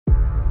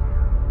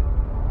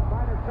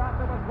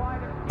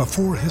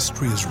Before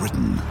history is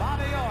written,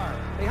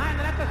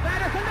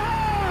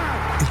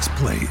 it's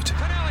played.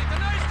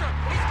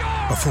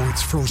 Before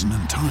it's frozen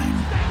in time,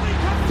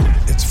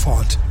 it's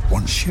fought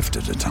one shift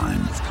at a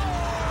time.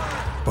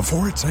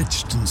 Before it's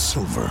etched in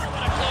silver,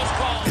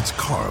 it's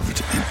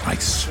carved in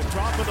ice.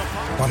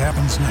 What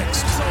happens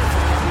next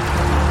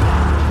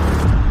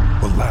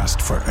will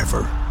last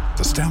forever.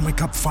 The Stanley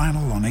Cup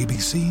Final on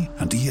ABC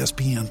and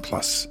ESPN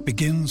Plus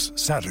begins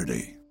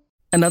Saturday.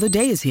 Another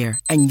day is here,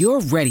 and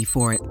you're ready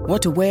for it.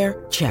 What to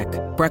wear? Check.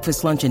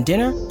 Breakfast, lunch, and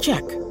dinner?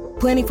 Check.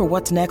 Planning for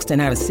what's next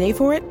and how to save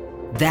for it?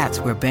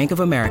 That's where Bank of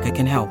America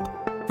can help.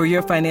 For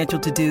your financial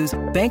to-dos,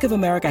 Bank of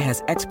America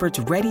has experts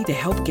ready to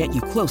help get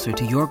you closer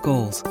to your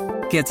goals.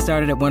 Get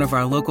started at one of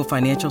our local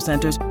financial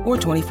centers or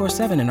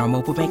 24/7 in our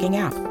mobile banking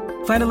app.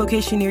 Find a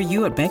location near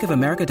you at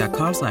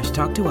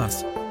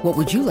bankofamerica.com/talktous. What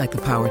would you like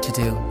the power to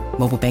do?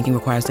 Mobile banking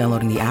requires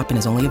downloading the app and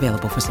is only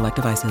available for select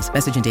devices.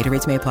 Message and data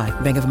rates may apply.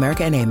 Bank of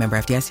America N.A., member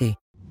FDIC.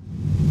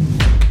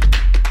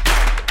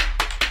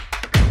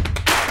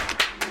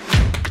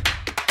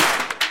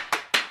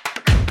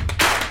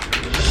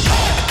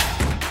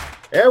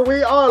 And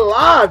we are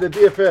live, the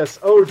DFS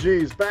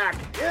OGs back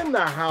in the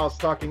house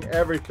talking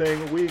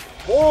everything week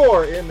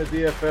 4 in the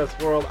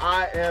DFS world.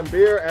 I am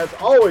Beer, as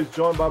always,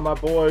 joined by my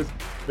boys,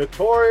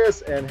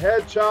 Notorious and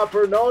Head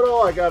Chopper. Noto,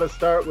 I got to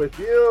start with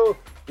you.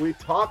 We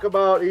talk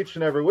about each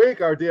and every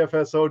week our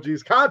DFS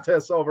OGs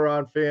contests over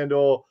on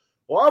FanDuel.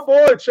 Well, our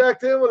boy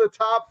checked in with a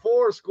top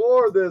 4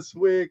 score this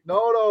week.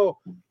 Noto,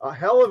 a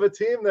hell of a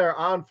team there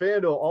on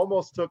FanDuel.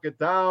 Almost took it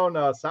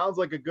down. Sounds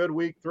like a good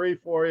week 3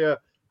 for you.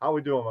 How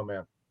we doing, my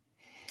man?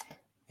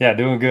 Yeah,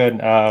 doing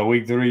good.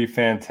 Week 3,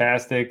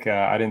 fantastic.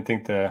 I didn't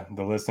think the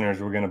listeners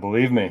were going to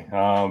believe me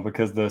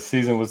because the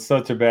season was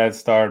such a bad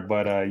start.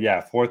 But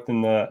yeah, fourth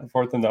in the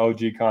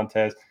OG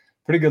contest.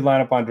 Pretty good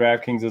lineup on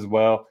DraftKings as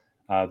well.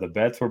 The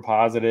bets were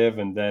positive,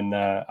 and then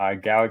I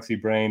Galaxy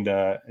brained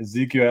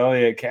Ezekiel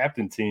Elliott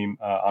captain team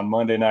on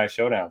Monday Night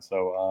Showdown.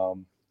 So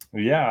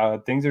yeah,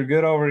 things are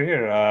good over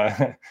here.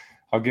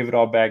 I'll give it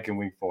all back in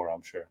week 4,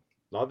 I'm sure.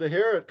 Love to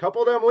hear it.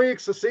 Couple of them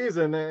weeks a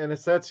season, and it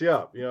sets you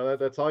up. You know,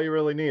 that's all you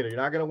really need. You're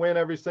not going to win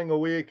every single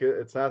week.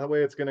 It's not the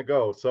way it's going to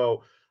go.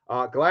 So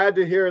glad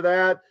to hear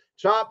that.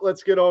 Chop,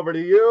 let's get over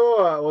to you.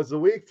 Was the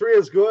week 3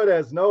 as good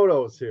as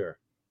Noto's here?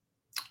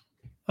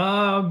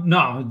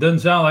 No, it doesn't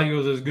sound like it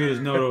was as good as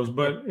Noto's,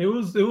 but it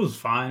was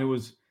fine. It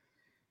was,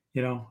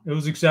 it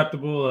was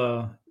acceptable.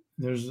 I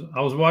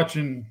was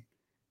watching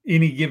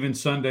Any Given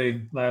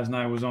Sunday last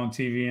night was on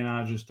TV, and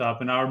I just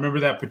stopped. And I remember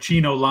that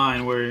Pacino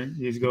line where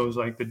he goes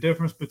like, the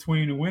difference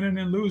between winning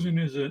and losing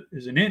is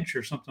an inch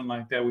or something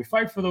like that. We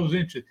fight for those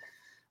inches.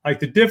 Like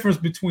the difference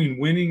between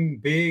winning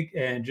big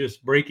and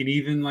just breaking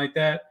even like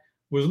that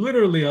was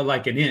literally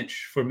like an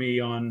inch for me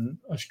on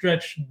a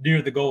stretch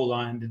near the goal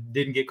line that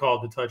didn't get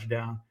called the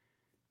touchdown.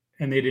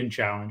 And they didn't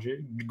challenge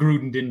it.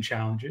 Gruden didn't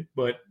challenge it,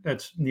 but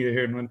that's neither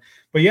here nor there.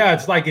 But yeah,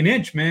 it's like an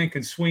inch, man,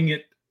 can swing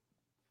it.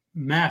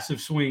 Massive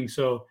swing,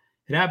 so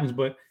it happens.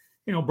 But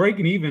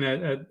breaking even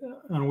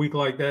on a week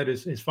like that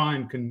is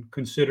fine,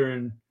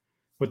 considering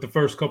what the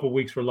first couple of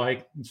weeks were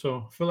like. And so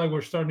I feel like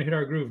we're starting to hit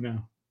our groove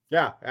now.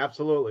 Yeah,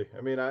 absolutely. I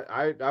mean,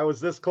 I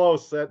was this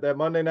close at that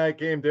Monday night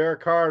game.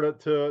 Derek Carr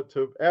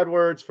to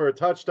Edwards for a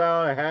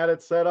touchdown. I had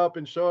it set up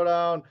in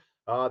Showdown.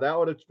 That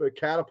would have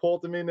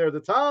catapulted me near the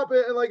top.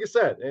 And like I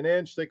said, an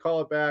inch, they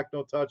call it back,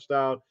 no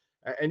touchdown.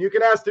 And you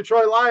can ask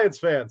Detroit Lions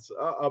fans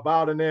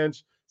about an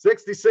inch.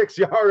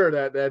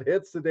 66-yarder that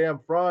hits the damn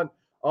front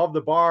of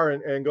the bar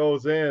and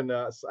goes in.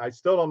 I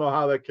still don't know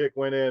how that kick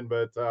went in,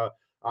 but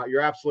you're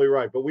absolutely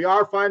right. But we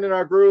are finding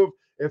our groove.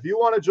 If you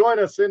want to join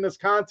us in this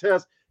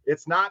contest,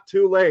 it's not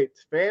too late.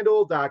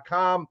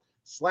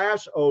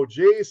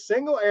 FanDuel.com/OG.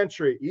 Single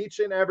entry each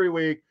and every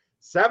week.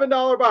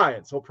 $7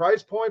 buy-in. So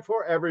price point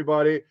for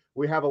everybody.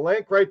 We have a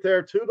link right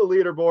there to the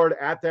leaderboard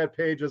at that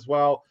page as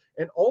well.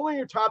 And only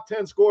your top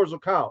 10 scores will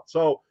count.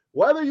 So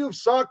whether you've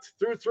sucked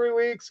through 3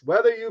 weeks,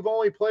 whether you've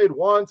only played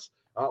once,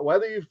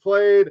 whether you've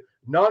played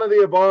none of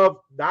the above,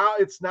 now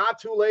it's not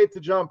too late to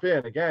jump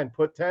in. Again,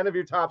 put 10 of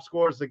your top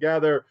scores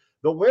together.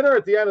 The winner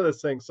at the end of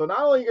this thing. So not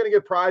only are you going to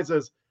get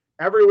prizes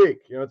every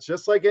week, it's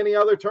just like any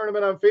other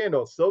tournament on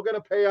FanDuel. It's still going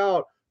to pay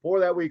out for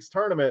that week's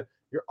tournament.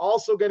 You're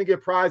also going to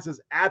get prizes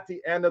at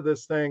the end of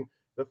this thing.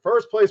 The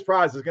first place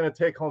prize is going to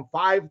take home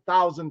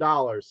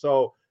 $5,000.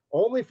 So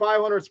only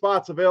 500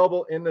 spots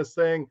available in this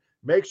thing.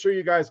 Make sure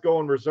you guys go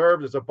and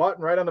reserve. There's a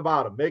button right on the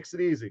bottom. Makes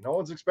it easy. No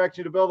one's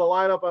expecting you to build a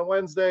lineup on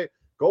Wednesday.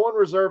 Go and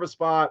reserve a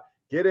spot.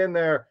 Get in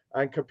there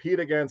and compete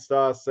against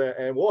us.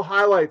 And we'll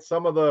highlight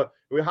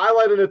we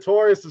highlighted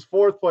Notorious's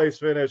 4th place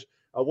finish.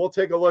 We'll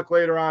take a look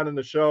later on in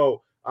the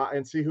show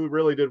and see who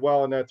really did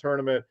well in that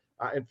tournament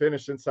and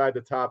finished inside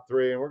the top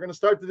 3. And we're going to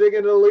start to dig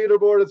into the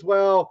leaderboard as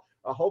well.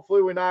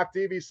 Hopefully we knock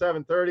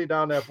DV730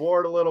 down that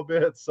board a little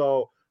bit.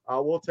 So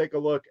we'll take a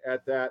look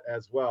at that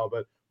as well.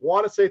 But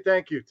want to say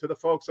thank you to the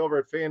folks over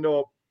at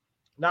FanDuel,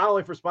 not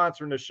only for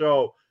sponsoring the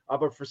show,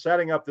 but for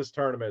setting up this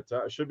tournament.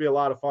 It should be a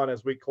lot of fun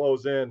as we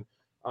close in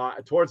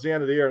towards the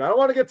end of the year. And I don't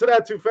want to get to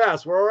that too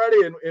fast. We're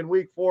already in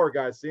week 4,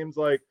 guys. Seems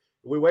like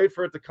we wait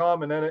for it to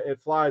come, and then it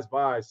flies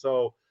by.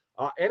 So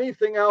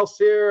anything else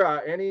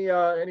here?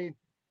 Any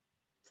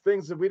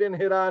things that we didn't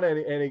hit on?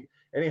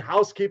 Any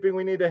housekeeping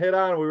we need to hit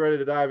on? Are we ready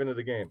to dive into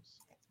the games?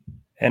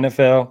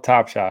 NFL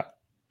Top Shot.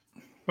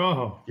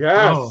 Oh,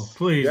 yes. Oh,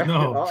 please, yeah.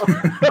 no.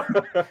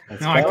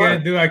 No,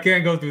 I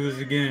can't go through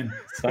this again.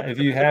 So if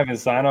you haven't,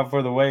 sign up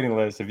for the waiting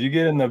list. If you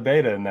get in the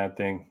beta in that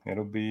thing,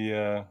 it'll be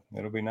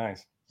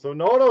nice. So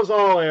Noto's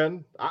all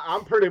in.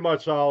 I'm pretty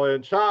much all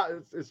in. Chop,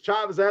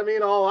 does that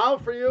mean all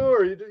out for you,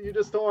 or you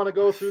just don't want to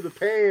go through the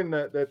pain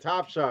that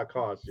Top Shot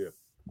caused you?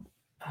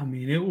 I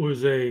mean, it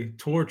was a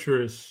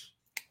torturous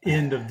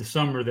end of the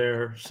summer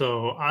there.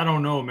 So I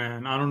don't know,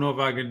 man. I don't know if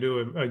I can do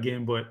it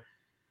again, but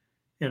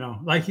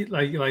like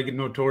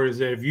Notorious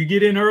said, if you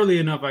get in early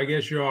enough, I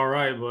guess you're all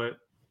right. But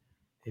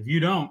if you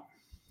don't,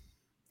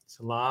 it's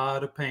a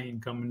lot of pain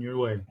coming your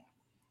way.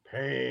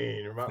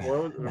 Pain.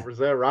 Was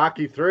that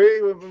Rocky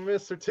 3 with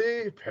Mr.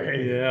 T?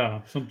 Pain.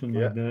 Yeah, something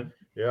like that.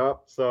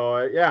 Yep.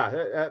 So,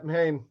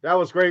 that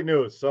was great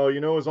news. So,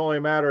 it was only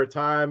a matter of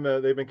time.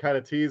 They've been kind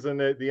of teasing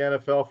the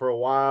NFL for a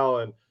while.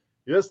 And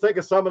you just think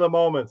of some of the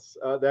moments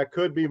that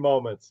could be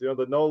moments.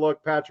 The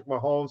no-look Patrick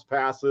Mahomes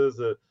passes,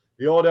 the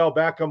Odell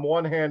Beckham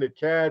one-handed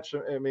catch.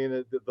 I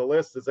mean, the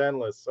list is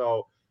endless.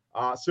 So,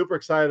 super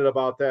excited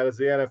about that as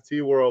the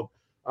NFT world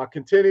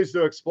continues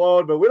to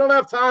explode. But we don't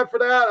have time for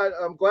that.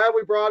 I'm glad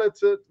we brought it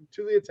to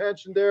the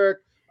attention, Derek.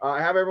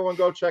 Have everyone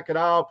go check it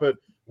out. But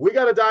we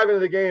got to dive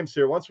into the games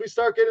here. Once we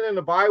start getting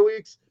into bye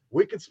weeks,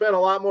 we can spend a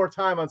lot more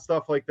time on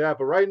stuff like that.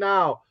 But right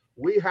now,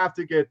 we have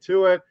to get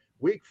to it.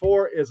 Week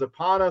 4 is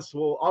upon us.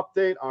 We'll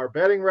update our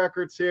betting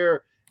records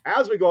here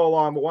as we go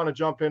along. We want to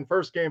jump in.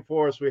 First game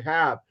for us, we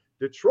have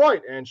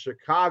Detroit and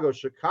Chicago.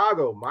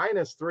 Chicago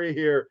 -3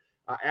 here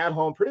at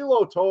home. Pretty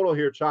low total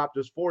here, Chop,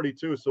 just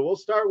 42. So we'll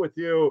start with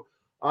you.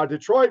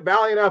 Detroit,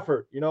 valiant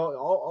effort.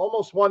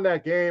 Almost won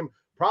that game.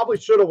 Probably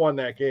should have won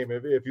that game.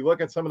 If you look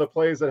at some of the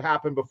plays that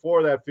happened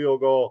before that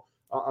field goal,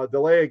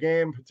 delay a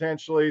game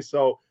potentially.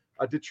 So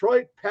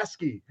Detroit,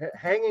 pesky,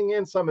 hanging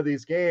in some of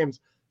these games.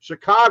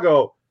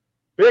 Chicago,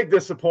 big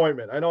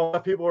disappointment. I know a lot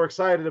of people were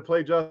excited to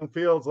play Justin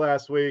Fields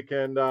last week,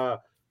 and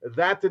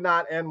that did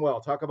not end well.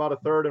 Talk about a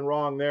third and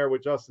wrong there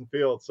with Justin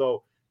Fields.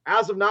 So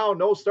as of now,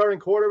 no starting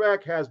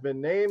quarterback has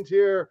been named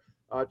here.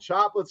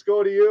 Chop, let's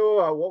go to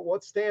you.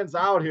 What stands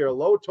out here?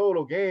 Low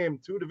total game,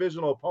 2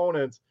 divisional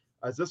opponents.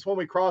 Is this one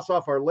we cross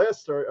off our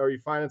list, or are you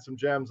finding some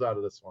gems out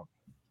of this one?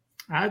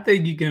 I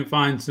think you can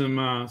find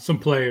some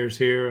players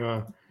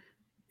here.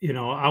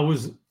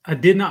 I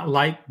did not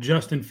like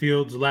Justin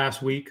Fields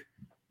last week,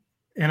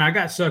 and I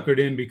got suckered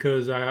in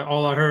because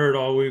all I heard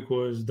all week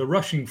was the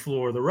rushing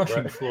floor.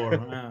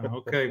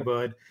 Okay,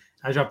 bud.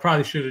 I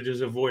probably should have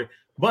just avoided.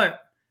 But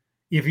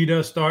if he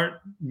does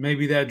start,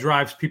 maybe that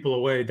drives people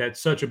away.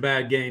 That's such a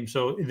bad game.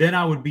 So then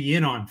I would be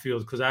in on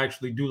Fields because I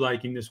actually do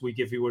like him this week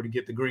if he were to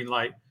get the green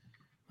light.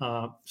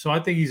 So I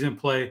think he's in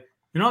play.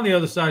 And on the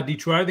other side,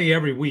 Detroit, I think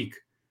every week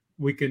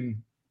we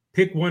can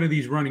pick one of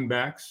these running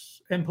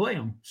backs and play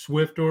them,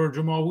 Swift or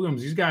Jamal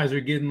Williams. These guys are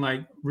getting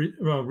like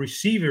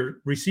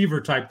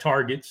receiver type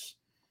targets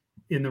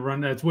in the run.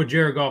 That's what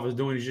Jared Goff is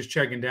doing. He's just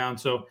checking down.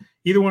 So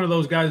either one of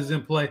those guys is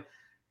in play.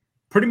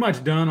 Pretty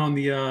much done on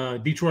the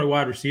Detroit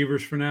wide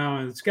receivers for now.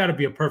 And it's got to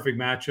be a perfect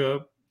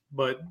matchup.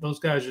 But those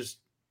guys just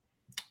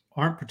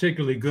aren't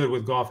particularly good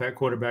with Goff at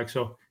quarterback.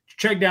 So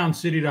check down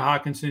City to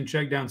Hawkinson,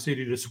 check down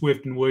City to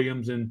Swift and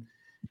Williams, and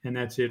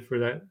that's it for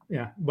that.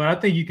 Yeah, but I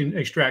think you can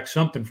extract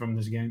something from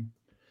this game.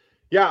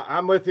 Yeah,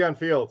 I'm with you on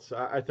Fields.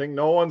 I think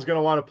no one's going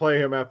to want to play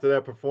him after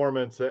that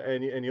performance.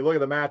 And you look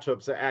at the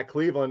matchups at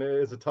Cleveland, it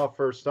is a tough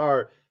first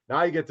start.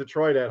 Now you get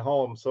Detroit at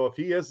home. So if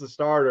he is the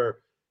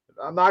starter,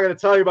 I'm not going to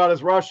tell you about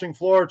his rushing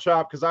floor,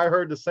 Chop, because I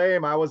heard the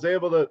same. I was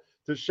able to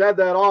shed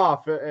that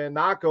off and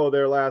not go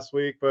there last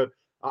week. But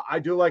I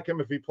do like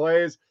him if he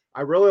plays.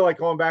 I really like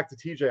going back to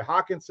TJ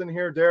Hawkinson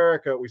here,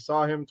 Derek. We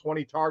saw him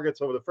 20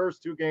 targets over the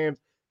first 2 games.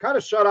 Kind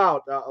of shut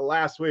out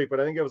last week, but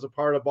I think it was a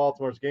part of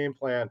Baltimore's game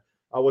plan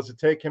was to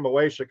take him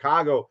away.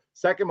 Chicago,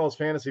 second most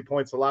fantasy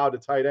points allowed to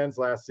tight ends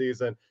last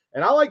season.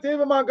 And I like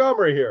David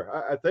Montgomery here.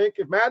 I think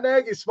if Matt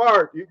Nagy's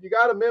smart, you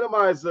got to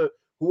minimize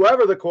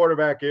whoever the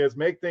quarterback is,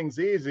 make things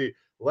easy.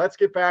 Let's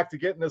get back to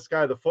getting this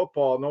guy the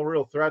football. No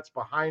real threats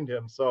behind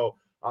him. So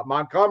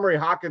Montgomery,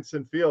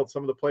 Hawkinson, Fields,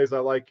 some of the plays I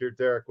like here,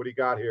 Derek. What do you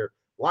got here?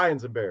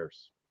 Lions and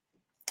Bears.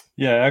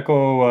 Yeah,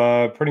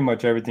 echo pretty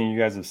much everything you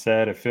guys have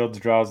said. If Fields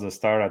draws the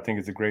start, I think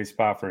it's a great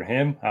spot for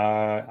him.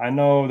 I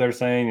know they're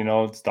saying,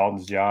 it's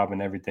Dalton's job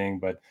and everything,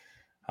 but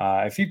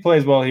if he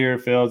plays well here,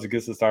 Fields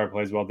gets the start,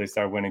 plays well, they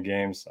start winning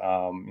games.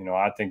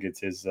 I think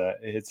it's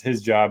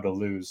his job to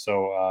lose.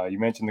 So you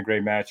mentioned the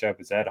great matchup.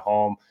 It's at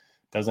home.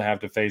 Doesn't have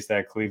to face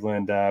that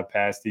Cleveland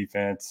pass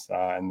defense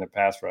and the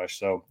pass rush.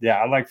 So, yeah,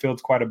 I like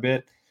Fields quite a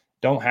bit.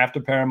 Don't have to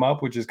pair him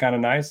up, which is kind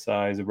of nice.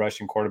 He's a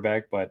rushing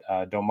quarterback, but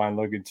don't mind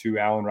looking to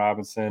Allen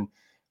Robinson.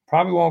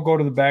 Probably won't go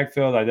to the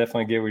backfield. I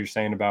definitely get what you're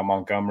saying about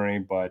Montgomery,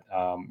 but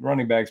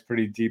running back's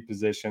pretty deep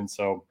position,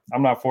 so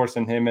I'm not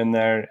forcing him in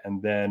there.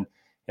 And then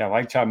yeah,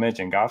 like Chad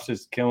mentioned, Goff's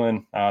just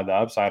killing the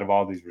upside of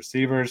all these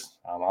receivers.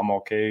 I'm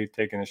okay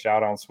taking a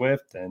shot on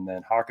Swift, and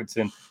then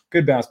Hawkinson,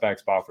 good bounce back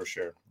spot for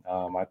sure.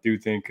 I do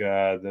think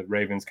the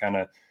Ravens kind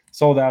of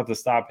sold out to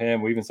stop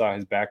him. We even saw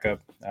his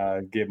backup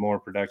get more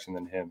production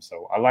than him.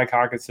 So I like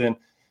Hawkinson.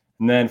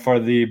 And then for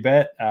the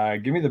bet,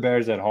 give me the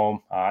Bears at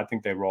home. I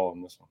think they roll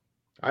in this one.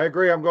 I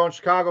agree. I'm going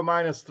Chicago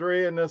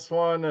 -3 in this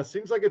one.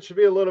 Seems like it should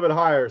be a little bit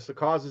higher, so it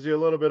causes you a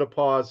little bit of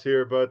pause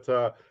here. But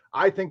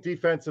I think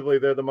defensively,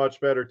 they're the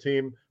much better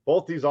team.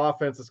 Both these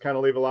offenses kind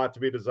of leave a lot to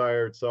be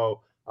desired.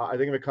 So I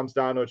think if it comes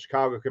down to it,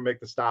 Chicago can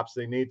make the stops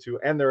they need to,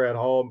 and they're at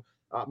home.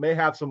 May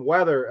have some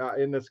weather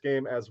in this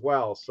game as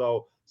well.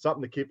 So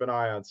something to keep an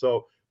eye on.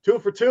 So 2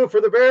 for 2 for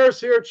the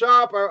Bears here,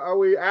 Chop. Are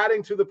we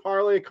adding to the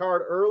parlay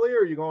card early, or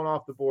are you going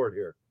off the board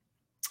here?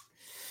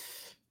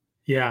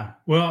 Yeah,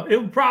 well, it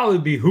would probably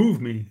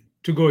behoove me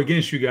to go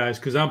against you guys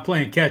because I'm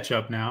playing catch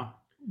up now.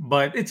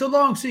 But it's a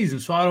long season,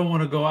 so I don't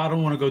want to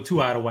go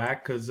too out of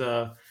whack because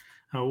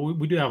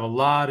we do have a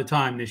lot of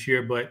time this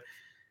year. But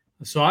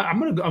so I'm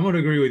gonna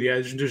agree with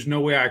you. There's no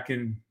way I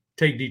can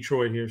take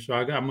Detroit here, so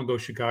I'm gonna go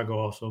Chicago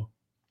also.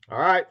 All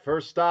right,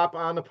 first stop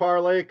on the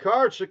parlay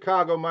card,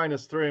 Chicago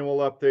 -3, and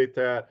we'll update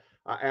that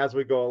as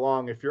we go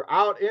along. If you're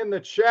out in the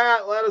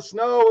chat, let us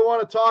know. We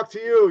want to talk to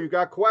you. You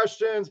got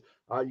questions?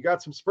 You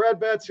got some spread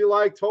bets you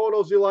like,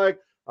 totals you like?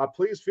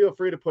 Please feel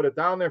free to put it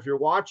down there. If you're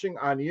watching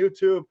on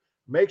YouTube,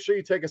 make sure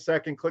you take a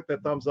second, click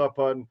that thumbs up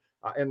button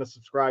and the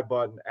subscribe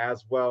button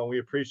as well. And we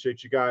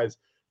appreciate you guys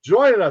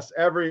joining us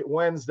every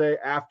Wednesday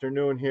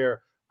afternoon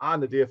here on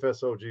the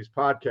DFS OGs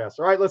podcast.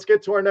 All right, let's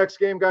get to our next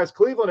game, guys.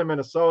 Cleveland and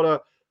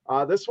Minnesota.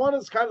 This one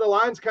is the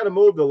line's kind of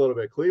moved a little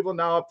bit. Cleveland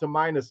now up to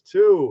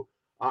 -2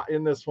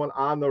 in this one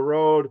on the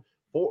road,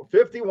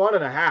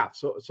 51.5.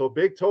 So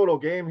big total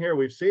game here.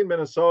 We've seen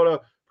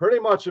Minnesota pretty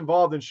much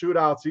involved in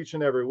shootouts each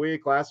and every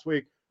week. Last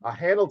week,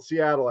 handled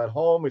Seattle at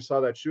home. We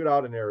saw that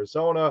shootout in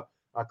Arizona.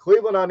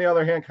 Cleveland, on the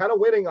other hand, kind of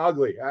winning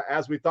ugly,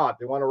 as we thought.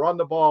 They want to run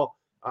the ball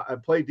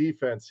and play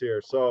defense here.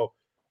 So,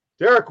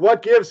 Derek,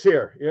 what gives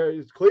here?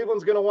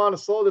 Cleveland's going to want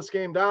to slow this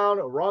game down,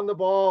 run the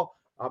ball.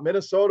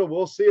 Minnesota,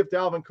 we'll see if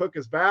Dalvin Cook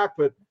is back,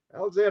 but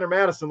Alexander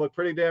Mattison looked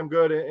pretty damn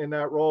good in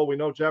that role. We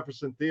know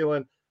Jefferson,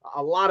 Thielen,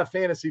 a lot of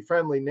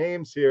fantasy-friendly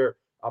names here.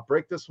 I'll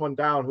break this one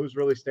down. Who's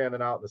really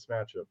standing out in this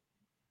matchup?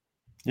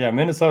 Yeah,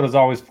 Minnesota's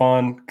always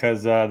fun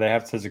because they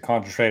have such a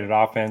concentrated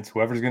offense.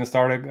 Whoever's going to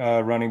start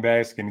a running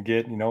back is going to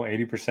get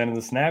 80% of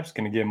the snaps,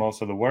 going to get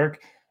most of the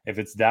work. If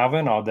it's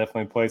Dalvin, I'll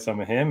definitely play some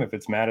of him. If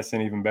it's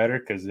Madison, even better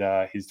because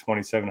he's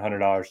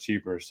 $2,700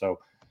 cheaper. So,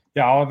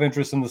 yeah, I'll have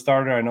interest in the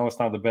starter. I know it's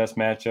not the best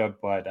matchup,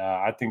 but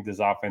I think this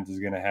offense is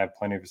going to have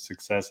plenty of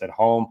success at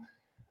home.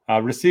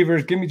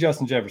 Receivers, give me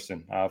Justin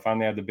Jefferson.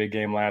 Finally had the big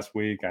game last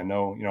week. I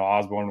know,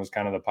 Osborne was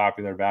kind of the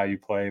popular value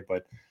play,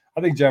 but I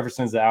think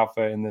Jefferson's the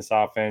alpha in this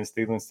offense.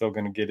 Thielen's still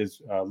going to get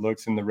his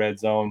looks in the red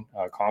zone.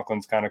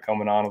 Conklin's kind of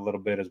coming on a little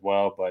bit as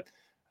well. But,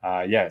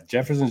 yeah,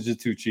 Jefferson's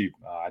just too cheap.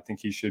 I think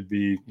he should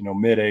be,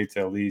 mid-A to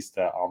at least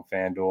on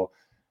FanDuel.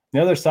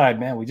 The other side,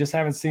 man, we just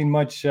haven't seen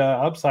much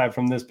upside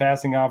from this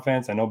passing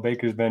offense. I know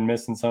Baker's been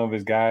missing some of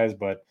his guys,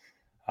 but,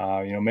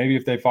 maybe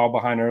if they fall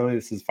behind early,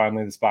 this is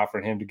finally the spot for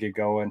him to get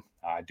going.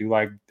 I do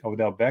like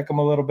Odell Beckham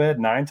a little bit,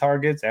 9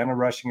 targets and a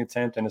rushing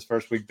attempt in his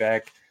first week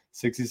back.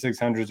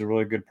 6,600 is a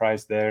really good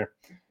price there.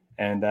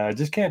 And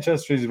just can't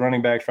trust these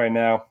running backs right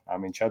now. I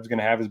mean, Chubb's going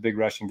to have his big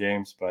rushing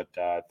games, but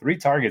 3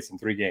 targets in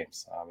 3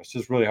 games. It's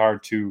just really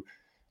hard to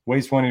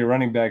waste one of your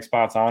running back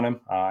spots on him.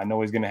 I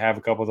know he's going to have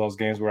a couple of those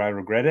games where I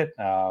regret it,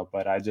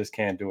 but I just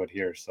can't do it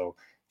here. So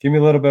give me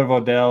a little bit of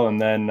Odell, and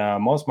then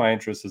most of my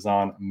interest is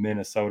on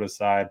Minnesota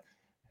side.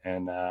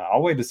 And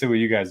I'll wait to see what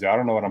you guys do. I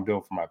don't know what I'm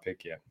doing for my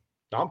pick yet.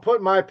 I'm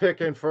putting my pick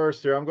in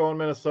first here. I'm going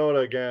Minnesota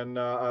again.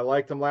 I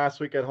liked them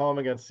last week at home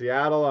against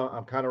Seattle.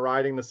 I'm kind of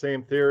riding the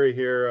same theory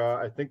here.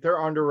 I think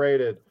they're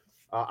underrated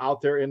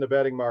out there in the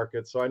betting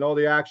market. So I know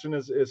the action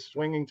is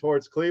swinging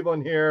towards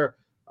Cleveland here.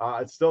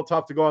 It's still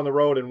tough to go on the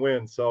road and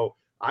win. So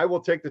I will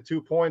take the 2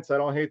 points. I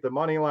don't hate the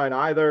money line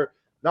either.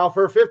 Now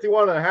for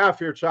 51.5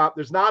 here, Chop,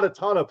 there's not a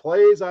ton of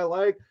plays I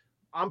like.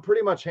 I'm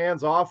pretty much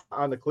hands off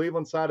on the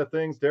Cleveland side of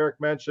things.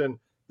 Derek mentioned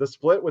the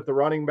split with the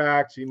running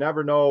backs. You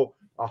never know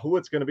who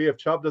it's going to be if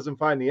Chubb doesn't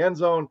find the end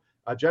zone.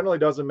 Generally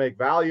doesn't make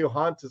value.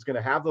 Hunt is going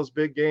to have those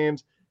big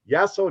games.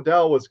 Yes,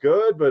 Odell was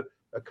good, but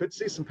I could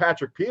see some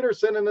Patrick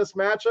Peterson in this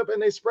matchup, and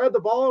they spread the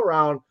ball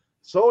around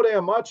so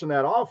damn much in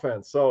that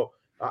offense. So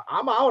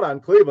I'm out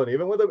on Cleveland,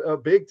 even with a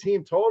big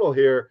team total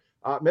here.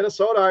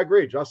 Minnesota, I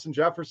agree. Justin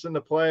Jefferson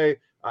to play.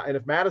 And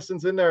if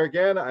Madison's in there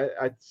again,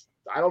 I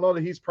don't know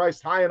that he's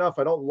priced high enough.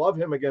 I don't love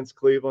him against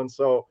Cleveland.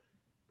 So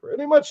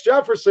pretty much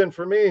Jefferson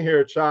for me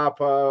here, Chop.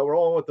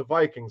 Rolling with the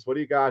Vikings. What do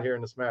you got here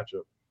in this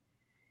matchup?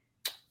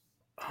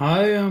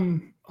 I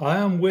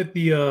am with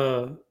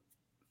the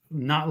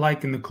not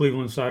liking the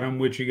Cleveland side. I'm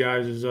with you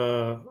guys.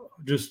 I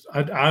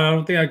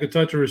don't think I could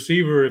touch a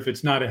receiver if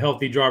it's not a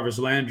healthy Jarvis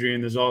Landry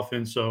in this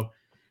offense. So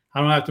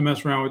I don't have to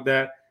mess around with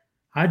that.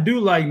 I do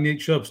like Nick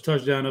Chubb's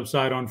touchdown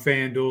upside on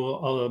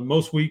FanDuel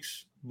most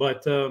weeks,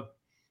 but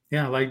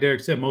Yeah, like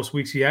Derek said, most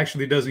weeks he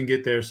actually doesn't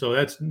get there. So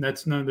that's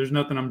no, there's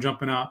nothing I'm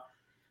jumping out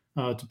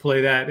to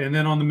play that. And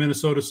then on the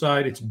Minnesota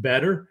side, it's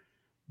better,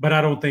 but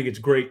I don't think it's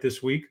great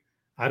this week.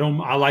 I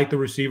like the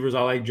receivers.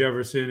 I like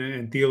Jefferson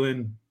and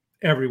Thielen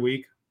every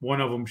week.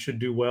 One of them should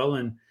do well.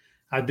 And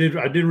I did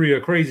read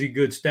a crazy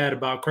good stat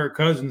about Kirk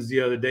Cousins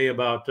the other day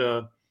about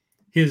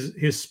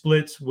his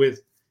splits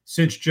with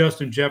since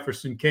Justin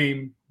Jefferson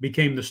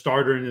became the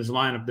starter in his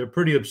lineup. They're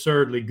pretty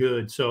absurdly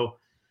good. So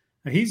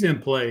he's in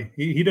play.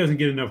 He doesn't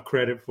get enough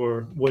credit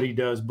for what he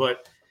does.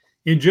 But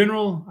in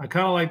general, I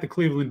kind of like the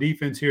Cleveland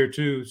defense here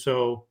too.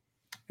 So,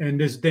 and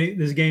this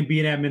game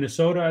being at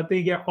Minnesota, I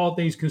think all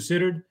things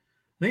considered,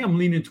 I think I'm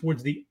leaning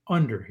towards the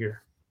under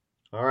here.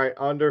 All right,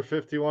 under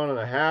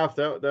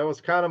 51.5. That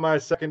was kind of my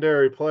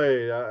secondary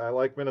play. I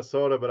like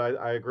Minnesota, but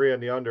I agree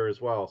on the under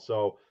as well.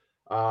 So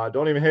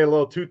don't even hate a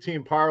little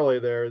two-team parlay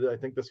there. I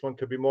think this one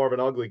could be more of an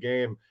ugly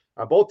game.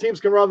 Both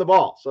teams can run the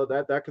ball, so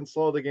that can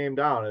slow the game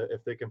down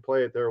if they can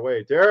play it their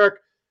way. Derek,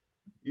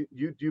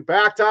 you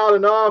backed out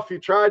enough. You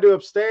tried to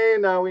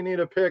abstain. Now we need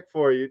a pick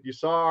for you. You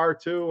saw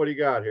R2. What do you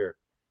got here?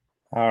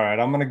 All right,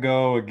 I'm going to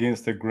go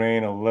against the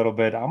grain a little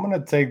bit. I'm going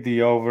to take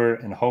the over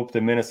and hope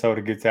that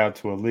Minnesota gets out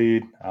to a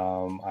lead.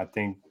 I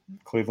think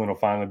Cleveland will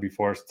finally be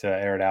forced to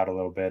air it out a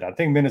little bit. I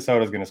think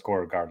Minnesota is going to score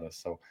regardless.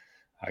 So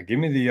give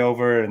me the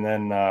over, and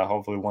then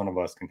hopefully one of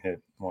us can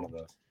hit one of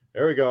those.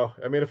 There we go.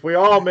 I mean, if we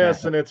all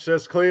miss and it's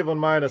just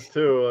Cleveland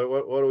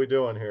 -2, what are we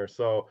doing here?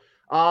 So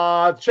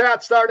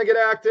chat's starting to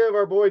get active.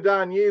 Our boy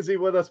Don Yeezy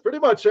with us pretty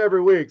much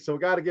every week, so we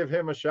got to give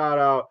him a shout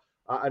out.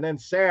 And then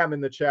Sam in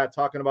the chat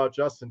talking about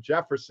Justin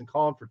Jefferson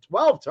calling for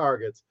 12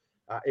 targets,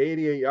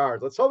 88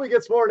 yards. Let's hope he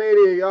gets more than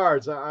 88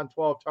 yards on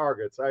 12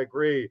 targets. I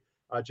agree.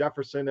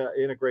 Jefferson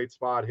in a great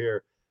spot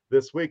here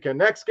this weekend.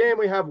 Next game,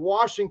 we have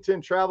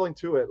Washington traveling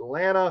to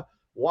Atlanta.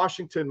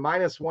 Washington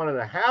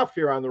 -1.5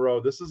 here on the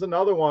road. This is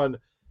another one.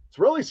 It's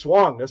really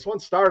swung. This one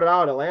started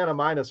out Atlanta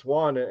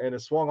 -1 and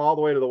it swung all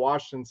the way to the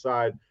Washington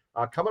side.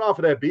 Coming off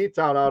of that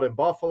beatdown out in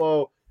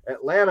Buffalo,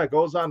 Atlanta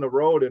goes on the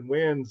road and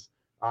wins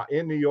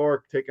in New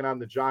York, taking on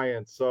the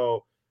Giants.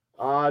 So,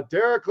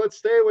 Derek, let's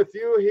stay with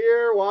you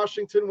here.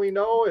 Washington, we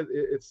know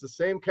it's the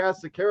same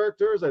cast of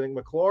characters. I think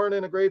McLaurin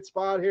in a great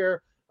spot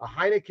here.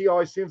 Heineke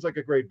always seems like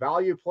a great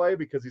value play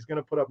because he's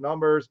going to put up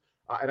numbers.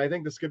 And I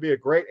think this could be a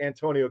great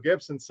Antonio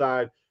Gibson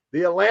side.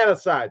 The Atlanta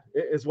side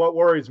is what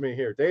worries me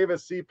here.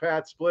 Davis,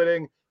 CPAT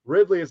splitting.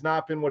 Ridley has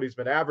not been what he's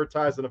been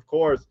advertised. And, of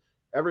course,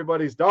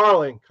 everybody's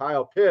darling,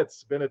 Kyle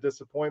Pitts, been a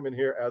disappointment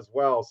here as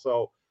well.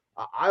 So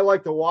I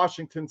like the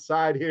Washington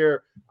side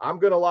here. I'm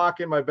going to lock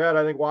in my bet.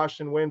 I think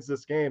Washington wins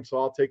this game, so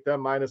I'll take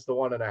them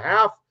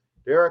 -1.5.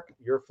 Derek,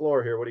 your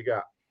floor here. What do you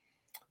got?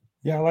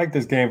 Yeah, I like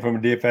this game from a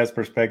DFS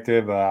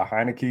perspective.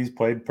 Heineke's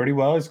played pretty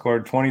well. He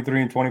scored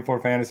 23 and 24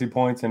 fantasy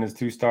points in his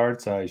 2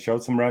 starts. He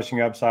showed some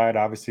rushing upside.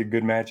 Obviously, a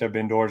good matchup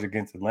indoors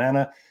against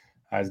Atlanta.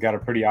 He's got a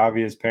pretty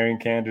obvious pairing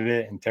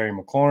candidate in Terry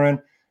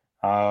McLaurin.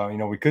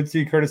 We could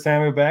see Curtis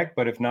Samuel back,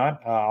 but if not,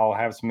 I'll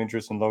have some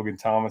interest in Logan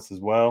Thomas as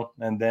well.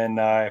 And then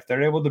if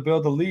they're able to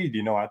build a lead,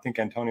 I think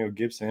Antonio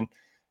Gibson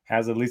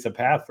has at least a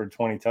path for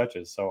 20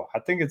 touches. So I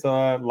think it's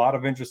a lot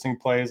of interesting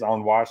plays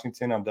on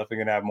Washington. I'm definitely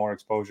going to have more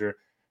exposure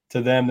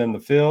to them than the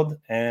field.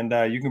 And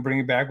you can bring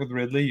it back with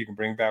Ridley. You can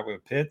bring it back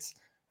with Pitts.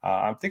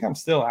 I think I'm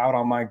still out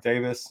on Mike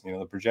Davis.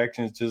 The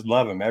projections just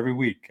love him every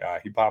week.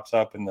 He pops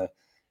up in the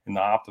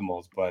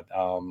optimals, but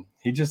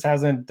he just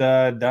hasn't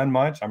done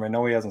much. I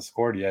know he hasn't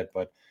scored yet,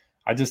 but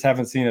I just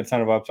haven't seen a ton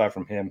of upside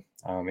from him.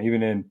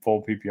 Even in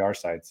full PPR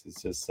sites,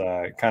 it's just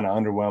kind of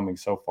underwhelming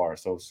so far.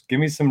 So give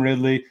me some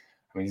Ridley.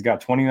 He's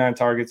got 29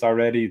 targets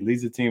already,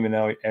 leads the team in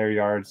air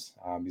yards.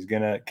 He's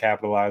going to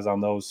capitalize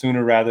on those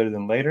sooner rather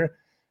than later.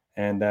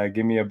 And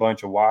give me a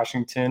bunch of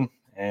Washington.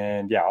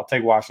 And, yeah, I'll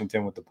take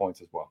Washington with the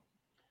points as well.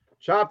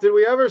 Chop, did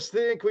we ever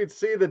think we'd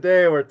see the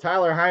day where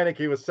Tyler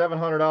Heineke was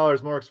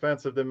 $700 more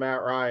expensive than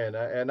Matt Ryan?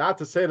 And not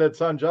to say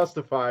that's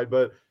unjustified,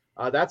 but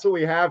that's what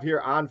we have here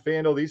on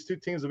FanDuel. These two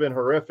teams have been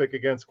horrific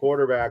against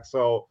quarterbacks.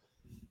 So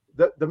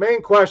the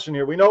main question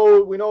here, we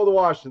know the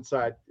Washington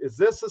side. Is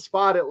this a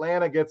spot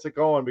Atlanta gets it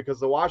going? Because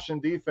the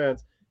Washington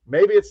defense,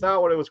 maybe it's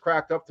not what it was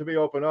cracked up to be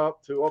open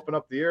up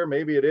the year.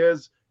 Maybe it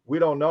is. We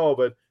don't know.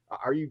 But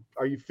are you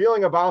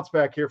feeling a bounce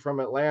back here from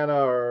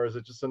Atlanta, or is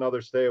it just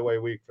another stay away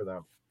week for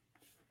them?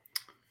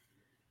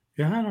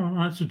 Yeah, I don't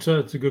know.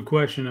 That's a good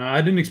question. I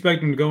didn't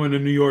expect them to go into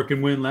New York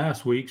and win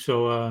last week.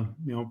 So,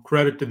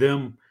 credit to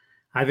them.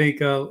 I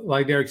think,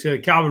 like Derek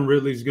said, Calvin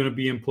Ridley is going to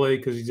be in play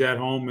because he's at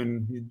home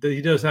and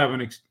he does have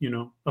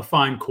a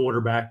fine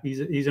quarterback.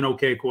 He's an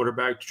okay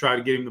quarterback to try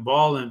to get him the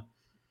ball.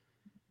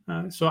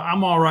 And so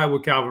I'm all right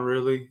with Calvin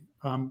Ridley.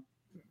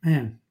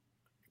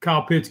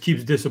 Kyle Pitts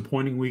keeps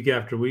disappointing week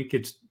after week.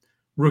 It's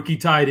rookie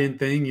tight end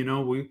thing.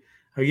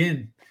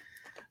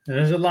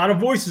 There's a lot of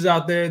voices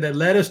out there that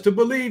led us to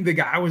believe the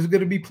guy was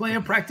going to be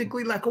playing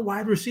practically like a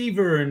wide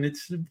receiver, and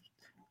it's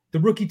the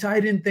rookie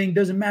tight end thing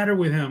doesn't matter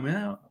with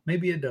him.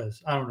 Maybe it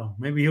does. I don't know.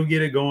 Maybe he'll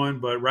get it going,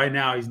 but right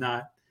now he's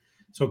not.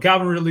 So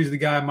Calvin Ridley's the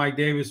guy. Mike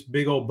Davis,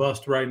 big old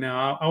bust right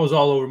now. I was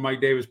all over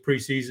Mike Davis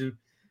preseason,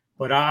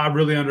 But I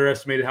really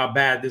underestimated how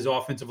bad this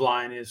offensive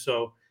line is.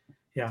 So,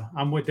 yeah,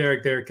 I'm with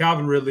Eric there.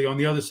 Calvin Ridley on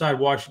the other side,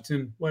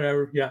 Washington,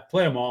 whatever. Yeah,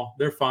 play them all.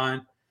 They're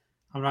fine.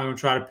 I'm not going to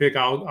try to pick.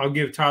 I'll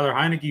give Tyler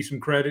Heineke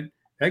some credit.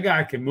 That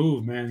guy can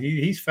move, man.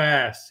 He's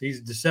fast. He's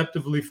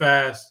deceptively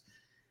fast.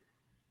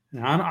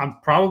 And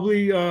I'm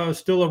probably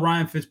still a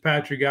Ryan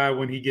Fitzpatrick guy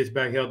when he gets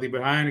back healthy,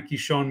 but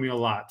Heineke's shown me a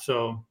lot.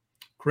 So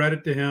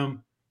credit to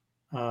him.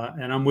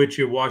 And I'm with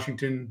you,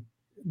 Washington.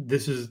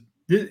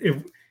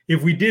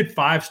 If we did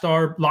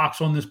 5-star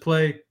locks on this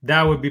play,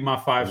 that would be my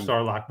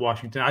 5-star lock,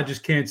 Washington. I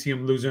just can't see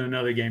him losing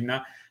another game.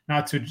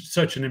 Not to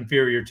such an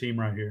inferior team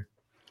right here.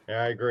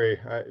 Yeah, I agree.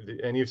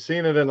 And you've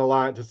seen it in a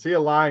line. To see a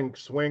line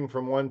swing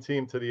from one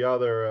team to the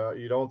other,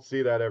 you don't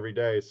see that every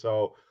day.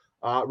 So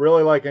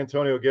really like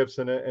Antonio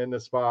Gibson in the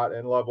spot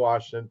and love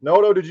Washington.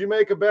 Noto, did you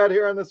make a bet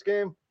here on this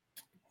game?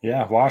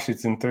 Yeah,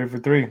 Washington 3 for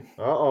 3.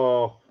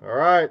 Uh-oh. All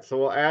right, so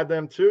we'll add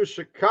them to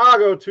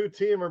Chicago.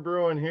 2-teamer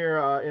brewing here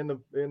in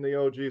the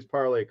OG's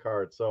parlay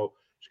card. So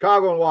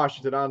Chicago and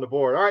Washington on the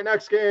board. All right,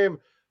 next game.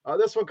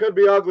 This one could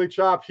be ugly,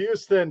 Chop.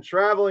 Houston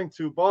traveling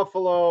to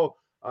Buffalo.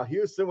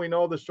 Houston, we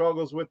know the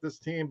struggles with this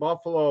team.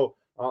 Buffalo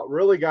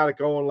really got it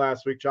going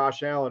last week.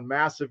 Josh Allen,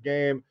 massive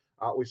game.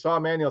 We saw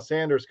Emmanuel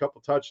Sanders,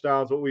 couple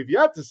touchdowns. What we've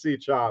yet to see,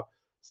 Chop,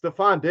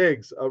 Stephon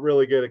Diggs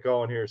really get it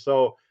going here.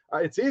 So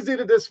it's easy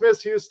to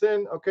dismiss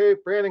Houston. Okay,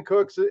 Brandon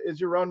Cooks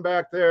is your run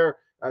back there.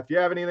 If you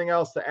have anything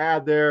else to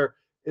add there,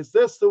 is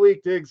this the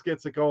week Diggs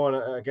gets it going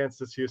against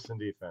this Houston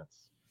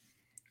defense?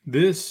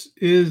 This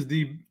is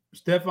the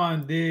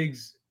Stephon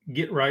Diggs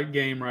get-right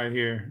game right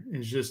here.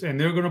 It's just, and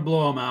they're going to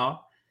blow them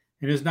out.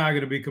 And it's not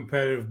going to be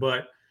competitive,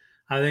 but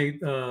I think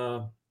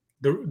the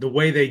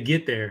way they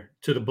get there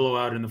to the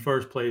blowout in the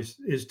first place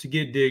is to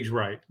get Diggs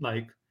right.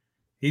 Like,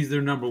 he's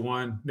their number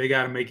one. They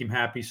got to make him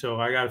happy. So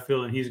I got a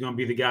feeling he's going to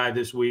be the guy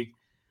this week.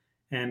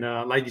 And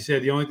like you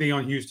said, the only thing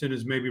on Houston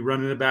is maybe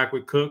running it back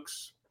with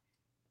Cooks.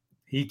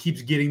 He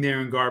keeps getting there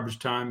in garbage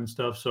time and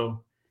stuff,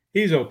 so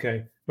he's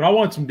okay. But I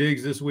want some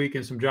Diggs this week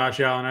and some Josh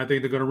Allen. I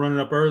think they're going to run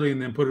it up early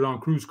and then put it on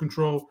cruise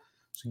control.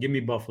 So give me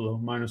Buffalo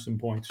minus some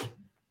points.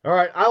 All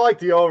right, I like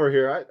the over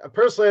here. I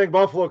personally think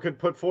Buffalo could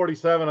put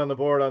 47 on the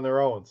board on their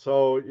own.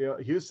 So,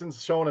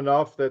 Houston's shown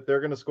enough that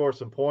they're going to score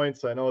some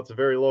points. I know it's a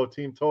very low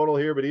team total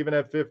here, but even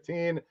at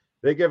 15,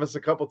 they give us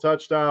a couple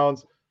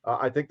touchdowns.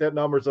 I think that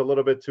number's a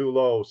little bit too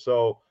low.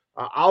 So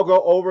I'll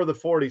go over the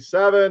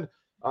 47.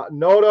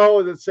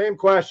 Noto, the same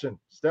question.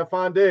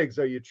 Stephon Diggs,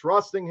 are you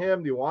trusting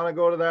him? Do you want to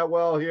go to that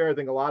well here? I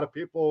think a lot of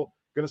people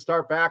are going to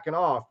start backing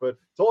off, but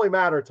it's only a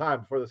matter of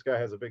time before this guy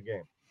has a big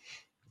game.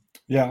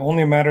 Yeah,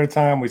 only a matter of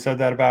time. We said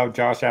that about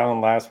Josh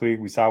Allen last week.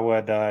 We saw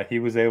what he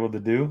was able to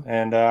do,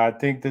 and I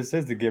think this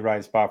is the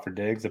get-right spot for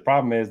Diggs. The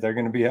problem is they're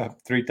going to be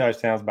up 3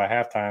 touchdowns by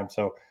halftime,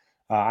 so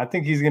I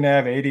think he's going to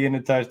have 80 in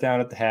the touchdown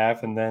at the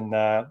half, and then,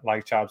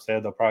 like Chop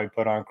said, they'll probably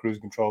put on cruise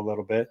control a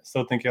little bit.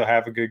 Still think he'll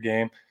have a good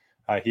game.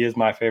 He is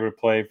my favorite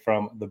play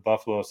from the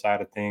Buffalo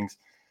side of things.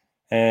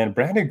 And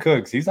Brandon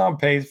Cooks, he's on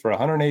pace for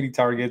 180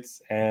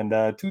 targets and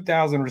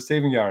 2,000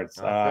 receiving yards.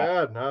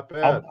 Not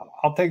bad.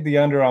 I'll take the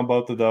under on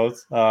both of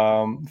those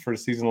for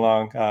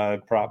season-long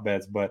prop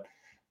bets. But,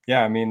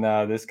 yeah, I mean,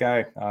 this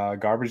guy,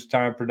 garbage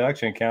time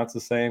production counts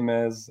the same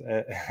as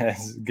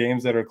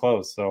games that are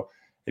close. So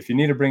if you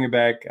need to bring it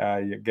back,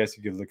 I guess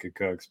you could look at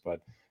Cooks. But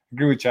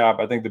agree with Chop.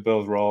 I think the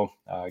Bills roll.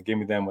 Give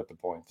me them with the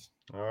points.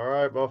 All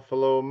right,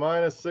 Buffalo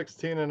minus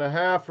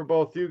 16.5 for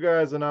both you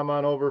guys, and I'm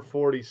on over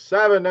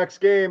 47. Next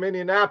game,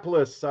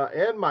 Indianapolis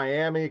and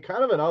Miami.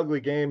 Kind of an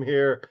ugly game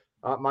here.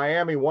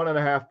 Miami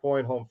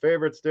 1.5-point home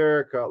favorites,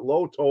 Derek.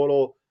 Low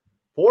total,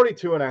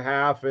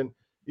 42.5. And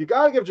you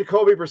got to give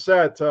Jacoby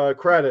Brissett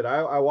credit.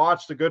 I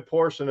watched a good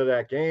portion of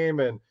that game,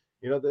 and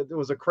it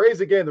was a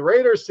crazy game. The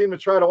Raiders seem to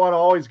want to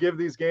always give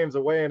these games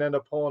away and end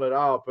up pulling it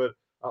out, but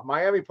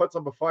Miami puts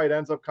up a fight,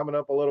 ends up coming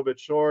up a little bit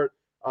short.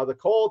 The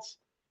Colts,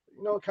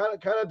 kind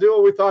of do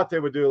what we thought they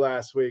would do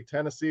last week.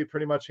 Tennessee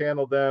pretty much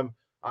handled them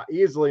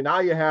easily. Now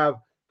you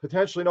have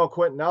potentially no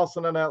Quentin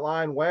Nelson on that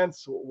line.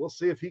 Wentz, we'll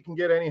see if he can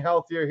get any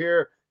healthier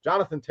here.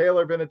 Jonathan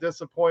Taylor been a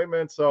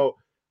disappointment. So,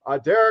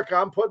 Derek,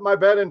 I'm putting my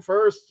bet in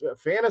first.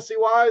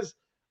 Fantasy-wise,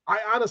 I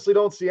honestly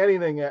don't see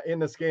anything in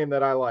this game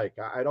that I like.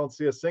 I don't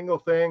see a single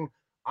thing.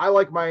 I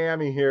like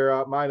Miami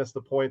here, minus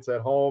the points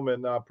at home,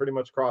 and pretty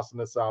much crossing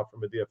this out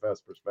from a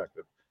DFS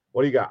perspective.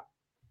 What do you got?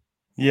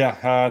 Yeah,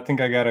 I think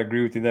I got to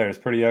agree with you there. It's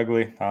pretty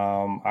ugly.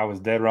 I was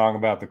dead wrong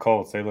about the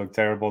Colts. They look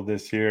terrible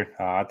this year.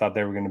 I thought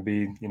they were going to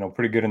be,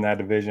 pretty good in that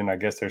division. I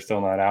guess they're still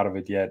not out of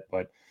it yet.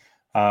 But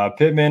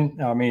Pittman,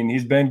 I mean,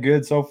 he's been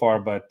good so far,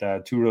 but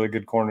 2 really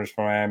good corners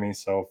for Miami.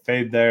 So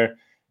fade there,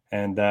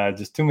 and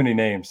just too many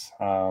names,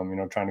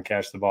 trying to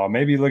catch the ball.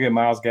 Maybe look at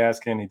Myles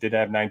Gaskin. He did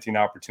have 19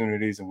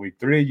 opportunities in week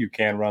 3. You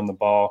can run the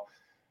ball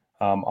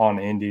on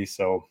Indy.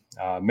 So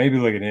maybe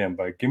look at him,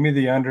 but give me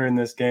the under in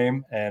this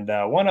game. And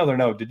one other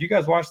note, did you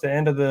guys watch the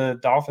end of the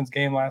Dolphins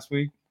game last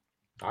week?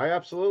 I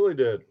absolutely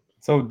did.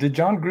 So did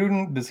John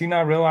Gruden, does he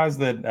not realize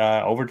that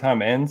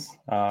overtime ends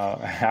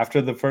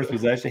after the first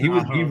possession? He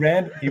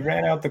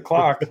ran out the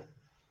clock.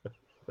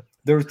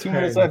 There was 2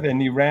 minutes left,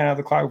 and he ran out of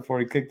the clock before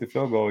he kicked the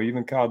field goal. He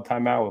even called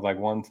timeout with like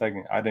 1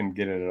 second. I didn't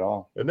get it at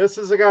all. And this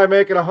is a guy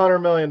making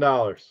 $100 million.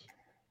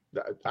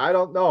 I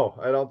don't know.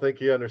 I don't think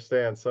he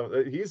understands.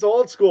 He's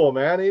old school,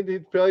 man. He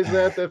plays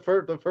that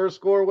the first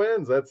score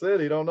wins. That's it.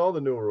 He don't know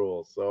the new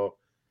rules. So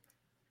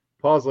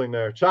puzzling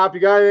there. Chop, you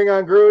got anything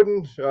on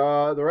Gruden?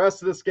 The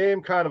rest of this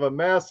game, kind of a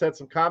mess. Had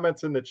some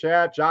comments in the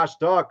chat. Josh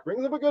Duck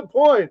brings up a good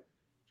point.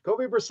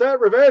 Jacoby Brissett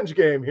revenge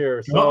game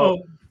here. So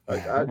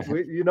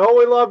we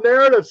love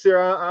narratives here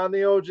on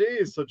the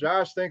OGs. So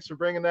Josh, thanks for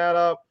bringing that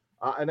up.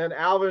 And then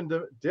Alvin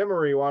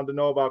Dimmery wanted to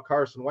know about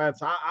Carson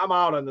Wentz. I'm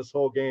out on this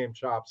whole game,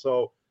 Chop.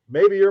 So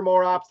maybe you're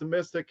more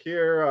optimistic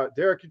here.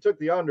 Derek, you took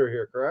the under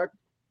here, correct?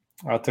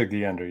 I took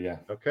the under, yeah.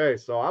 Okay,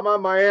 so I'm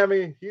on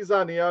Miami. He's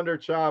on the under,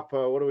 Chop.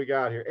 What do we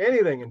got here?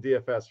 Anything in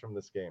DFS from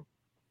this game?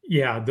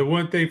 Yeah, the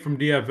one thing from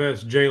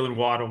DFS, Jalen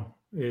Waddle,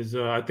 is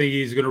I think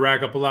he's going to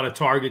rack up a lot of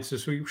targets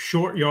this week.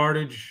 Short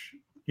yardage,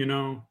 I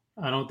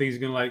don't think he's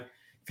going to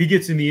if he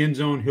gets in the end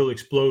zone, he'll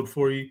explode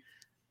for you.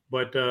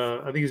 But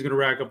I think he's going to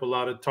rack up a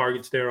lot of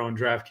targets there on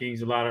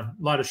DraftKings, a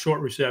lot of short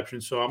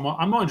receptions. So I'm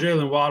on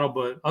Jalen Waddle,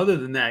 but other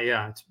than that,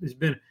 yeah, it's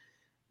been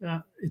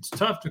it's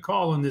tough to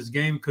call in this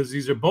game because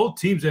these are both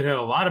teams that had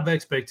a lot of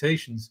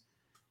expectations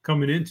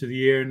coming into the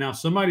year. Now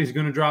somebody's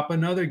going to drop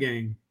another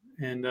game,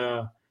 and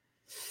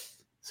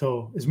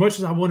so as much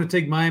as I want to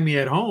take Miami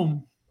at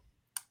home,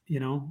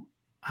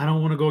 I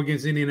don't want to go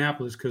against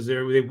Indianapolis because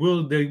they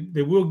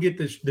will get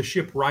the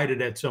ship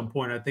righted at some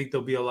point. I think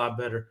they'll be a lot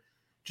better.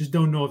 Just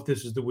don't know if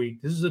this is the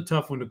week. This is a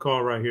tough one to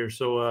call right here.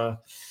 So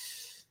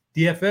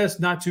DFS,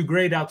 not too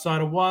great outside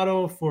of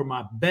Waddle for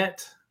my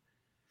bet.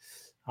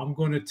 I'm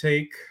going to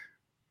take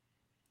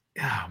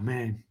give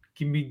me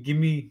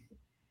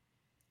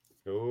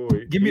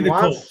the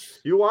Colts.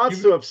 You want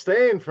to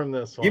abstain from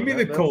this one. Give me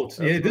the Colts.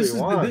 That's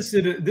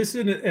this is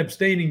an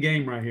abstaining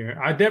game right here.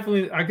 I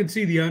can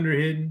see the under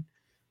hitting,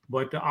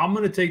 but I'm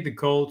going to take the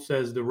Colts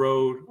as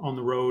on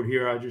the road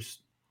here.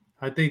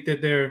 I think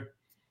that they're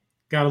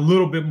got a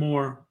little bit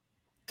more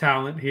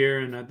talent here,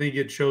 and I think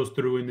it shows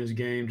through in this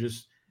game.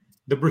 Just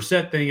the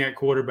Brissett thing at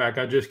quarterback,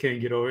 I just can't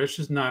get over. It's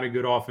just not a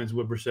good offense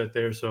with Brissett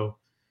there, so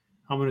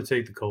I'm going to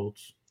take the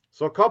Colts.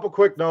 So a couple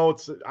quick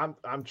notes.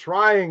 I'm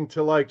trying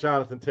to like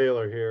Jonathan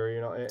Taylor here,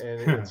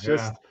 and it's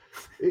just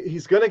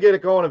he's going to get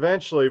it going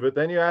eventually. But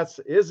then you ask,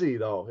 is he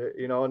though?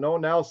 No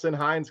Nelson,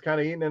 Hines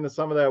kind of eating into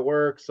some of that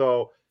work.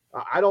 So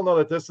I don't know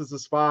that this is the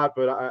spot,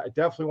 but I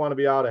definitely want to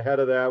be out ahead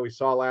of that. We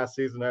saw last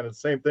season and the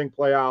same thing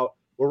play out.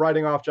 We're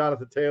writing off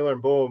Jonathan Taylor,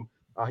 and boom,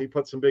 he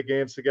put some big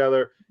games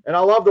together. And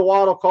I love the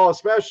Waddle call,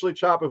 especially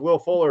Chop if Will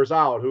Fuller's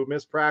out, who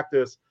missed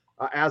practice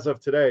as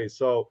of today.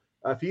 So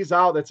if he's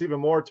out, that's even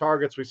more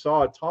targets. We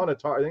saw a ton of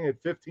targets. I think he had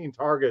 15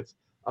 targets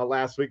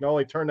last week. Not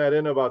only turned that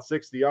into about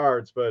 60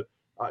 yards, but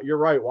you're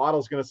right.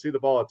 Waddle's going to see the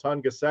ball a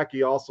ton.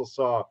 Gesicki also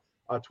saw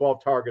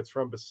 12 targets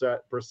from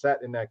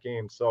Brissett in that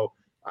game. So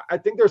I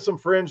think there's some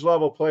fringe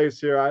level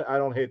plays here. I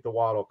don't hate the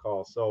Waddle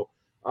call. So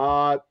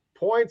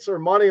points or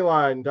money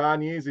line,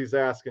 Don Yeezy's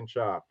asking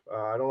Chop.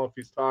 I don't know if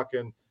he's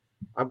talking.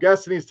 I'm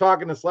guessing he's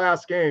talking this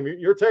last game.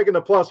 You're taking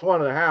the plus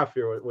 1.5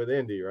 here with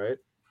Indy, right?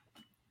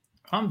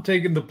 I'm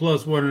taking the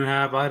plus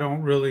 1.5. I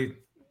don't really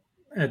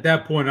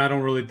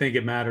think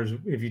it matters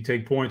if you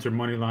take points or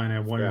money line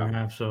at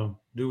 1.5. So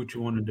do what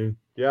you want to do.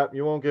 Yep,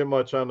 you won't get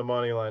much on the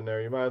money line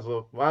there. You might as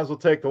well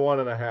take the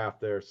 1.5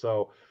 there.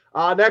 So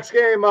next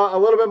game, a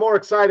little bit more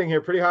exciting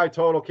here. Pretty high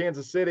total.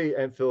 Kansas City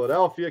and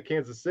Philadelphia.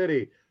 Kansas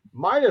City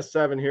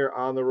 -7 here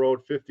on the road.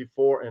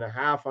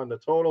 54.5 on the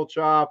total,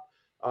 Chop.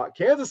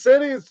 Kansas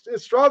City is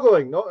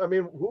struggling. No, I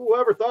mean,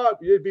 whoever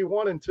thought you'd be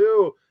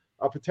 1-2,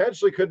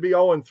 potentially could be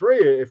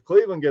 0-3 if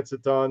Cleveland gets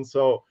it done.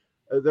 So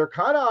they're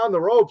kind of on the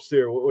ropes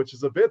here, which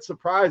is a bit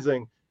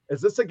surprising.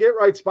 Is this a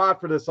get-right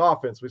spot for this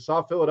offense? We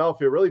saw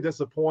Philadelphia really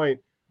disappoint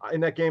in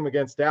that game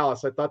against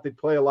Dallas. I thought they'd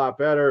play a lot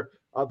better.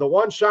 The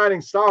one shining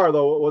star,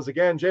 though, was,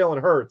 again,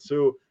 Jalen Hurts,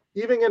 who,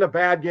 even in a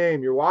bad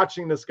game, you're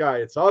watching this guy.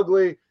 It's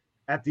ugly.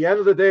 At the end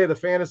of the day, the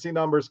fantasy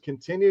numbers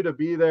continue to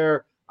be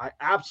there. I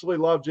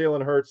absolutely love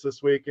Jalen Hurts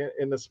this week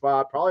in the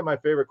spot. Probably my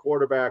favorite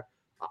quarterback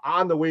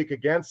on the week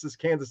against this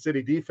Kansas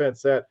City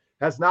defense that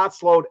has not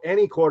slowed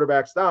any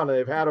quarterbacks down.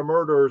 They've had a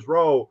murderer's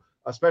row,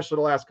 especially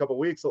the last couple of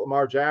weeks,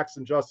 Lamar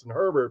Jackson, Justin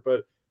Herbert,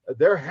 but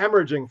they're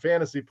hemorrhaging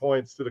fantasy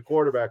points to the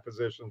quarterback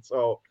position.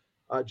 So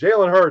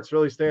Jalen Hurts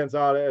really stands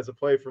out as a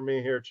play for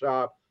me here,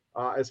 Chop.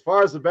 As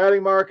far as the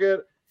betting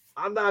market,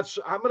 I'm not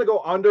sure. I'm going to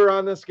go under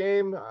on this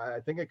game. I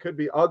think it could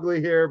be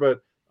ugly here,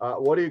 but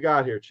what do you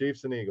got here,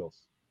 Chiefs and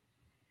Eagles?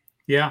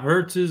 Yeah,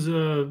 Hurts is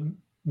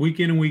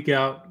week in and week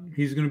out.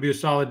 He's going to be a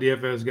solid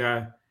DFS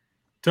guy.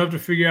 Tough to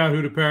figure out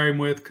who to pair him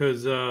with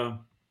because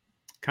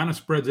kind of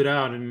spreads it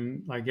out,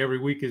 and like every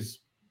week is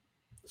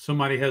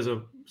somebody has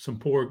a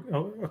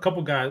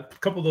couple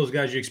of those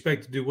guys you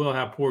expect to do well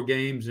have poor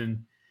games,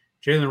 and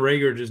Jalen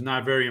Reagor is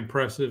not very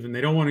impressive, and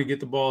they don't want to get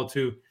the ball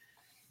to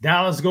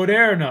Dallas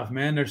Goddard enough,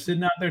 man. They're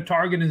sitting out there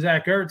targeting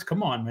Zach Ertz.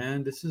 Come on,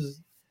 man.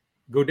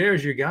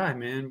 Goddard's your guy,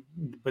 man.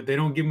 But they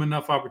don't give him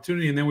enough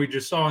opportunity. And then we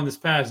just saw in this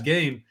past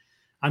game,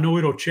 I know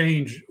it'll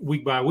change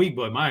week by week,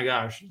 but my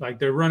gosh, like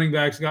their running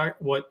backs got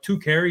 2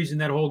 carries in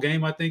that whole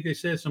game. I think they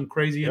said some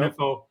crazy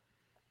NFL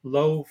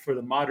low for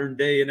the modern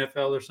day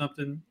NFL or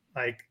something.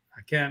 Like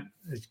I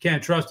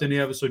can't trust any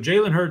of it. So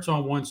Jalen Hurts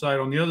on one side,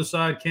 on the other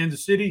side,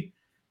 Kansas City,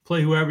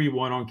 play whoever you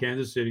want on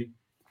Kansas City.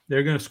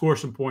 They're going to score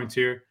some points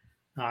here.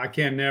 I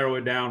can't narrow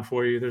it down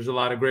for you. There's a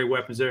lot of great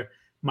weapons there.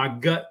 My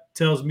gut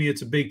tells me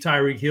it's a big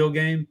Tyreek Hill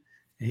game,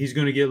 and he's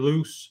going to get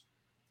loose.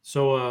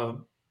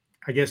 So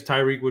I guess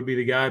Tyreek would be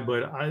the guy,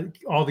 but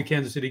all the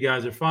Kansas City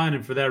guys are fine,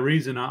 and for that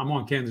reason, I'm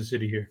on Kansas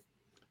City here.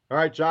 All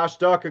right, Josh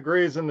Duck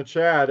agrees in the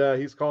chat.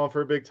 He's calling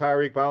for a big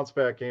Tyreek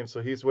bounce-back game,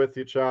 so he's with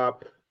you,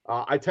 Chop.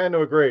 I tend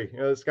to agree.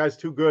 This guy's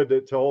too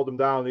good to hold him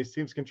down. These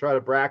teams can try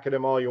to bracket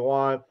him all you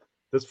want.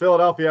 Does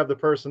Philadelphia have the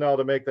personnel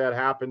to make that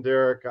happen,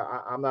 Derek?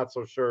 I'm not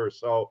so sure.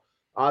 So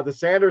the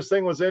Sanders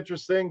thing was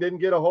interesting. Didn't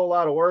get a whole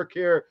lot of work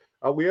here.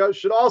 We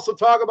should also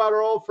talk about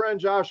our old friend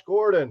Josh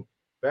Gordon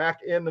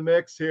back in the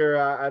mix here.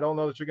 I don't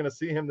know that you're going to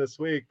see him this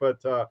week,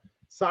 but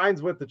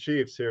signs with the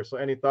Chiefs here. So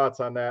any thoughts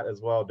on that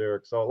as well,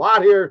 Derek? So a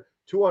lot here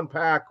to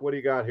unpack. What do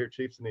you got here,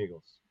 Chiefs and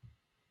Eagles?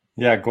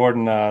 Yeah,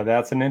 Gordon,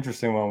 that's an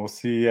interesting one. We'll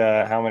see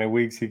how many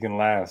weeks he can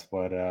last.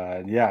 But,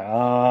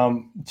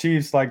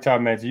 Chiefs, like Chop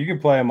mentioned, you can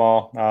play them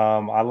all.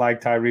 I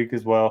like Tyreek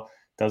as well.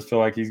 Does feel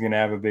like he's going to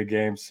have a big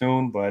game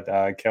soon.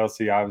 But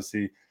Kelsey,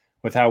 obviously,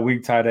 with how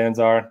weak tight ends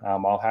are,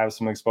 I'll have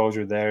some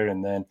exposure there.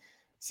 And then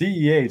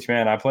CEH,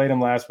 man, I played him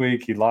last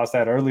week. He lost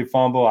that early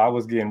fumble. I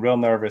was getting real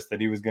nervous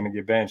that he was going to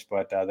get benched.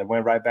 But they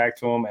went right back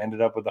to him,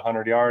 ended up with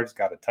 100 yards,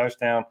 got a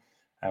touchdown.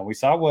 And we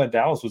saw what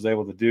Dallas was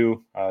able to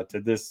do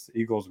to this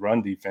Eagles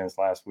run defense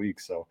last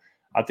week. So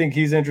I think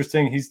he's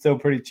interesting. He's still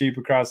pretty cheap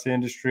across the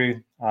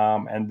industry.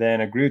 And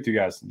then agree with you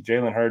guys.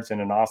 Jalen Hurts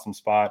in an awesome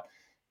spot.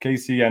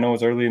 KC, I know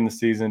it's early in the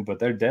season, but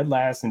they're dead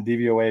last in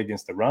DVOA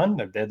against the run.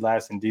 They're dead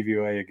last in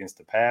DVOA against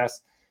the pass.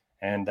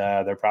 And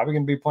they're probably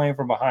going to be playing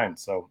from behind.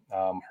 So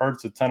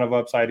Hurts a ton of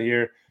upside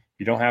here.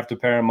 You don't have to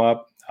pair him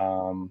up.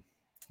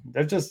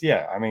 They're just,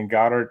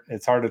 Goddard,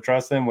 it's hard to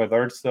trust him with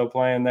Hurts still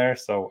playing there.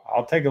 So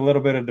I'll take a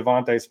little bit of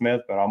Devontae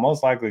Smith, but I'll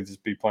most likely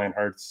just be playing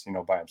Hurts,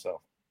 by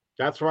himself.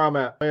 That's where I'm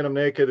at. Playing him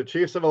naked. The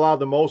Chiefs have allowed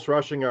the most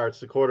rushing yards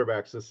to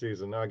quarterbacks this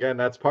season. Now, again,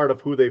 that's part of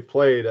who they've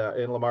played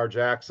in Lamar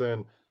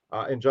Jackson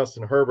and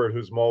Justin Herbert,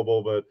 who's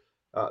mobile, but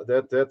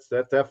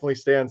that definitely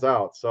stands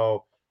out.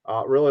 So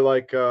really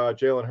like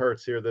Jalen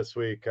Hurts here this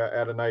week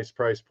at a nice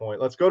price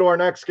point. Let's go to our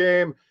next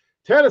game.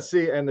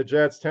 Tennessee and the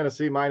Jets.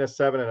 Tennessee minus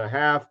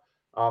 7.5.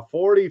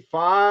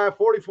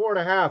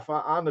 44.5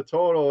 on the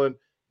total. And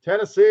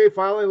Tennessee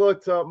finally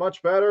looked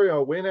much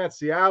better. Win at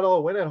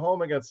Seattle, win at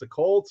home against the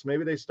Colts.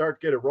 Maybe they start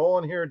to get it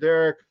rolling here,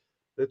 Derek.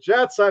 The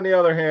Jets, on the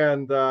other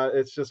hand,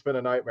 it's just been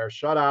a nightmare.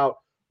 Shutout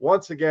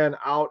once again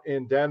out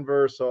in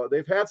Denver. So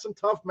they've had some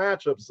tough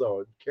matchups,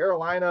 though.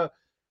 Carolina,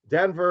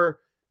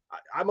 Denver.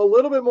 I'm a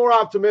little bit more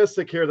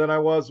optimistic here than I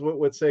was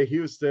with say,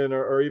 Houston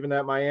or even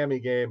that Miami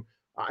game.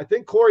 I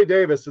think Corey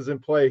Davis is in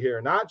play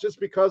here, not just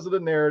because of the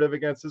narrative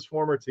against his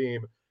former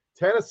team.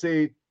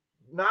 Tennessee,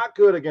 not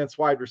good against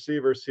wide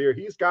receivers here.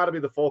 He's got to be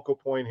the focal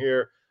point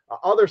here.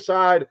 Other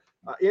side,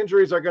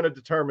 injuries are going to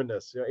determine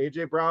this.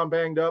 A.J. Brown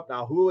banged up.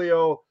 Now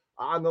Julio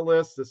on the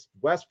list. This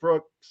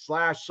Westbrook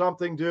 /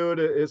 something dude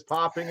is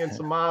popping in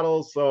some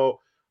models.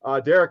 So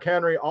Derrick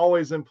Henry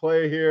always in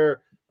play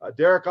here.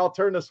 Derek, I'll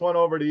turn this one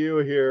over to you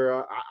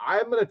here.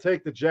 I'm going to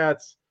take the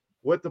Jets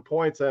with the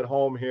points at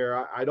home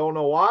here. I don't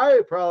know why.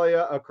 Probably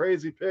a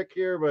crazy pick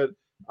here, but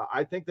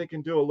I think they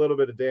can do a little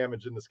bit of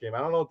damage in this game. I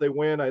don't know if they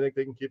win. I think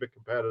they can keep it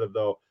competitive,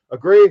 though.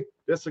 Agree?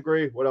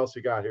 Disagree? What else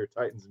you got here?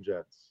 Titans and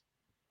Jets.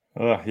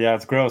 Yeah,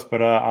 it's gross,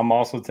 but I'm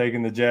also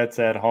taking the Jets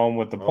at home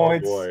with the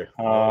points. Boy.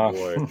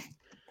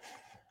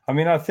 I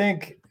mean, I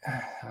think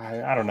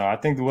I don't know. I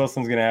think the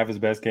Wilson's going to have his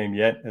best game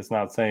yet. It's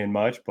not saying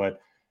much, but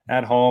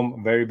at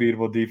home, very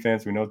beatable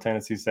defense. We know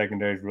Tennessee's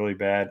secondary is really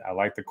bad. I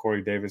like the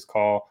Corey Davis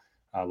call.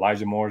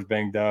 Elijah Moore's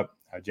banged up.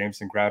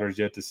 Jameson Crowder's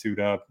yet to suit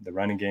up. The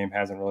running game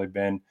hasn't really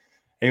been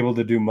able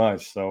to do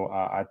much. So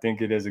I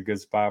think it is a good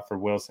spot for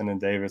Wilson and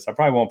Davis. I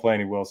probably won't play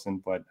any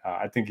Wilson, but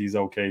I think he's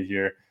okay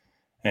here.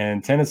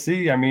 And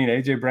Tennessee,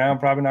 A.J. Brown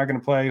probably not going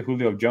to play.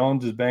 Julio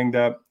Jones is banged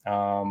up.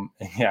 I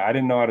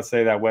didn't know how to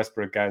say that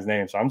Westbrook guy's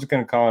name, so I'm just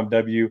going to call him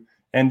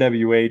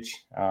NWH.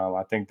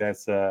 I think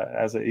that's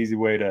an easy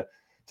way to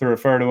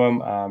refer to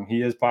him.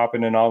 He is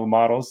popping in all the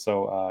models,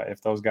 so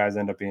if those guys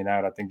end up being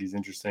out, I think he's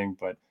interesting.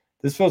 But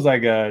this feels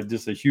like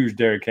just a huge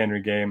Derrick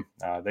Henry game.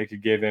 They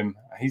could give him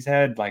 – he's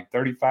had like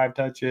 35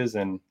 touches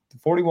and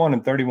 41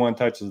 and 31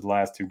 touches the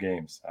last 2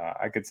 games.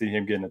 I could see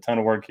him getting a ton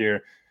of work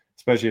here,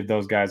 especially if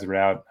those guys are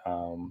out.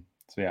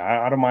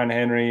 I don't mind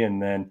Henry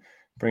and then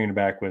bringing it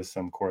back with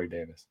some Corey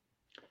Davis.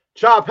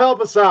 Chop,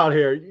 help us out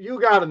here. You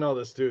got to know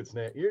this dude's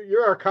name.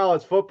 You're our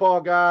college football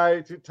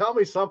guy. Tell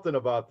me something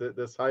about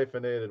this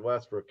hyphenated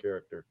Westbrook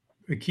character.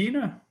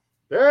 Akina?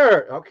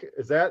 There. Okay.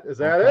 Is that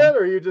it,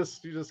 or you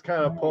just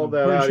kind of pulled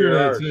that out? Pretty sure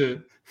that's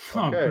it.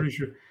 I'm okay. pretty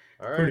sure.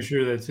 All right. Pretty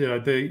sure that's it. I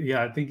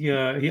think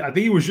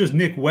he was just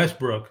Nick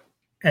Westbrook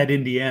at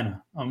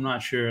Indiana. I'm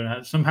not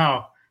sure.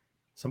 Somehow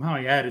Somehow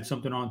he added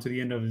something on to the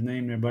end of his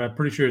name there, but I'm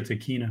pretty sure it's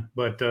Akina.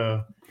 But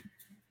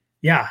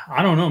yeah,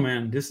 I don't know,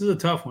 man. This is a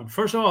tough one.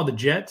 First of all, the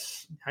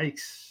Jets.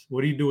 Yikes.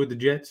 What do you do with the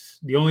Jets?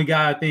 The only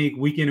guy I think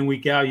week in and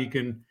week out you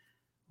can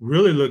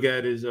really look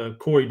at is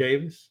Corey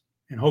Davis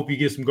and hope you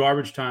get some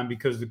garbage time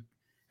because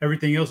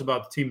everything else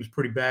about the team is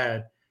pretty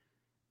bad.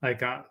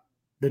 Like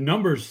the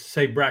numbers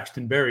say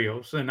Braxton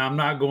Berrios, and I'm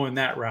not going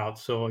that route,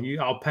 so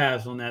I'll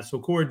pass on that. So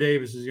Corey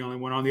Davis is the only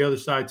one. On the other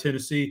side,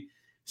 Tennessee,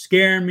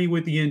 scaring me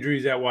with the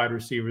injuries at wide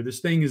receiver.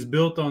 This thing is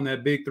built on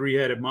that big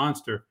three-headed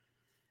monster.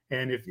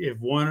 And if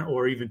one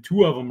or even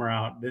two of them are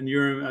out, then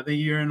I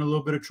think you're in a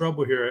little bit of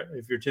trouble here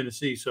if you're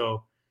Tennessee.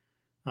 So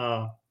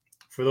for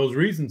those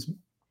reasons,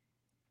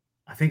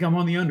 I think I'm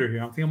on the under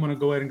here. I think I'm going to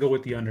go ahead and go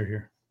with the under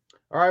here.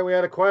 All right, we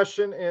had a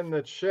question in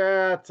the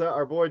chat.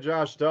 Our boy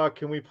Josh Duck,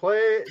 can we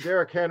play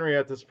Derrick Henry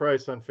at this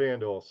price on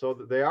FanDuel? So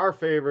they are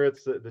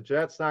favorites. The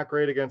Jets not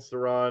great against the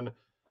run.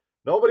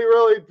 Nobody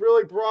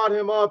really brought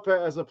him up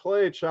as a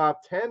play,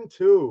 Chop.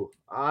 10-2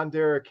 on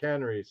Derrick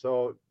Henry.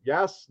 So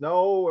yes,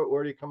 no,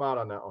 where do you come out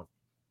on that one?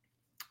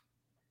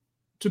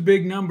 It's a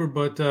big number,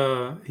 but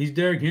he's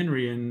Derrick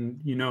Henry. And,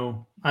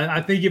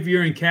 I think if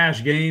you're in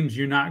cash games,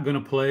 you're not going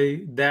to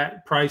play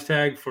that price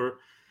tag for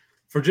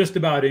just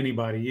about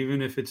anybody,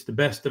 even if it's the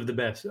best of the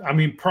best. I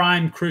mean,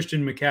 prime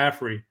Christian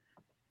McCaffrey,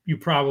 you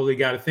probably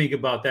got to think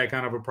about that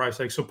kind of a price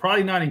tag. So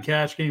probably not in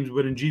cash games,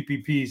 but in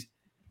GPPs,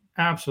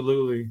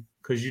 absolutely,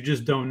 because you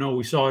just don't know.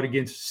 We saw it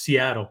against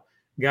Seattle.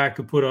 Guy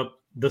could put up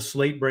the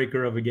slate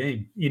breaker of a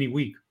game any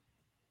week.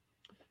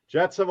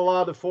 Jets have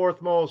allowed the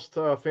fourth most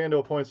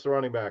FanDuel points to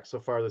running back so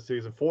far this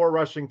season. 4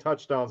 rushing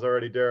touchdowns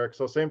already, Derek.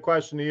 So same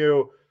question to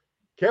you.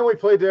 Can we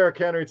play Derrick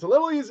Henry? It's a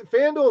little easy.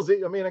 FanDuel's,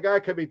 a guy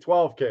could be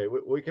 12K.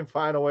 We can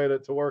find a way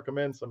to work him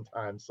in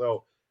sometimes.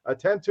 So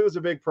 10-2 is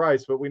a big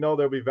price, but we know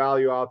there'll be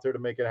value out there to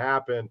make it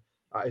happen.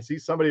 Is he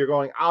somebody you're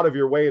going out of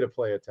your way to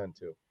play at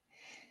 10-2?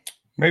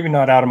 Maybe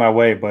not out of my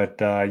way, but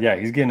yeah,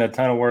 he's getting a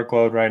ton of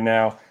workload right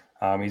now.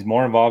 He's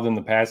more involved in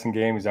the passing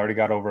game. He's already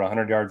got over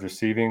 100 yards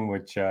receiving,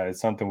 which is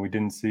something we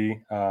didn't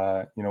see,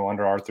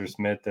 under Arthur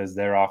Smith as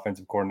their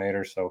offensive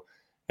coordinator. So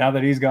now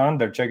that he's gone,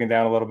 they're checking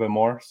down a little bit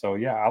more. So,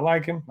 yeah, I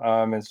like him.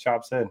 As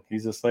Chop said,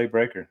 he's a slate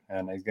breaker,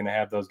 and he's going to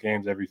have those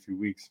games every few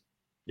weeks.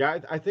 Yeah,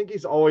 I think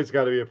he's always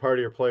got to be a part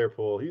of your player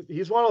pool.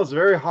 He's one of those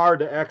very hard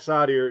to X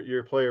out of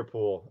your player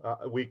pool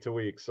week to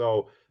week.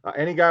 So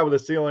any guy with a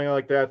ceiling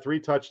like that, 3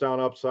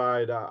 touchdown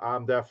upside,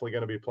 I'm definitely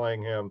going to be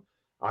playing him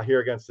here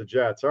against the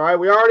Jets. All right,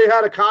 we already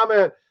had a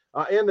comment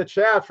in the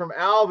chat from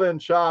Alvin.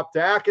 Chop,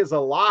 Dak is a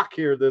lock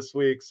here this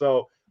week.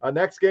 So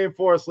next game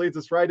for us leads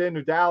us right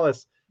into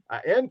Dallas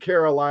and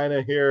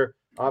Carolina here.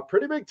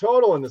 Pretty big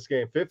total in this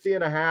game,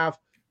 50.5,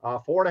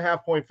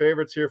 4.5 point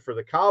favorites here for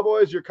the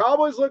Cowboys. Your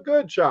Cowboys look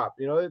good, Chop.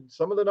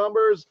 Some of the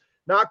numbers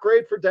not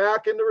great for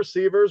Dak, and the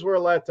receivers were a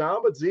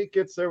letdown, but Zeke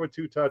gets there with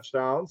 2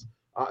 touchdowns.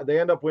 They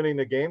end up winning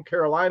the game.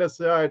 Carolina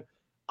side,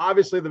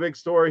 obviously the big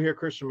story here,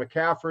 Christian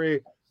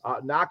McCaffrey,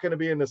 not going to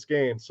be in this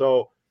game.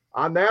 So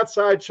on that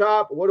side,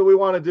 Chop, what do we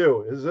want to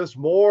do? Is this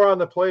more on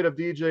the plate of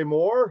DJ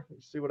Moore? You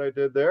see what I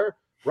did there?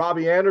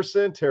 Robbie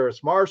Anderson,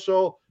 Terrace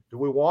Marshall. Do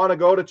we want to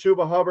go to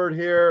Chuba Hubbard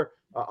here?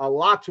 A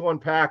lot to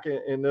unpack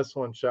in this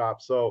one,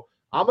 Chop. So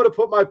I'm going to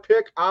put my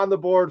pick on the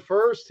board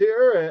first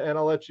here, and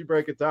I'll let you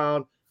break it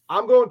down.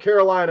 I'm going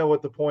Carolina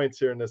with the points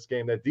here in this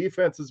game. That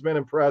defense has been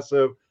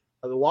impressive.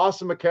 The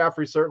loss of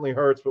McCaffrey certainly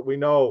hurts, but we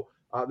know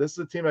this is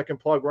a team that can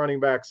plug running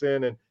backs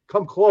in and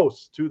come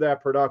close to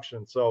that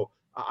production. So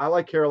I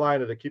like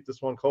Carolina to keep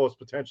this one close,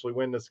 potentially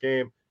win this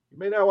game. You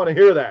may not want to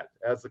hear that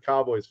as the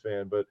Cowboys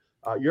fan, but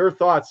your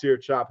thoughts here,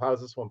 Chop. How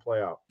does this one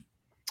play out?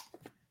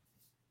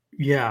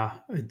 Yeah,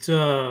 it's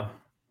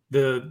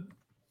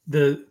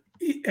the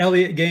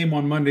Elliott game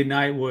on Monday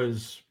night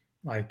was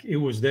like, it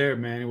was there,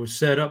 man. It was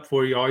set up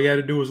for you. All you had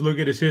to do was look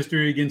at his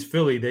history against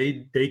Philly.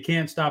 They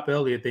can't stop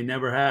Elliott. They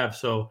never have.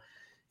 So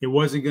it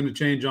wasn't going to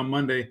change on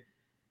Monday.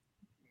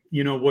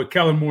 What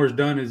Kellen Moore's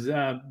done is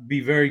be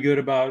very good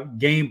about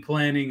game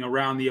planning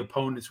around the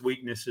opponent's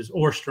weaknesses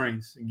or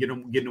strengths and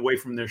getting away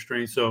from their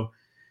strengths. So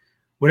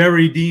whatever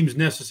he deems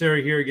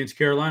necessary here against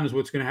Carolina is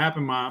what's going to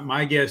happen.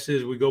 My guess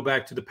is we go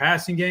back to the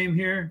passing game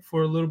here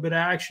for a little bit of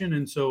action.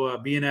 And so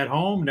being at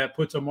home, that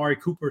puts Amari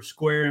Cooper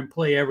square in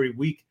play every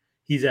week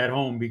he's at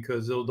home,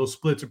 because those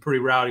splits are pretty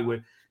rowdy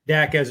with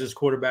Dak as his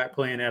quarterback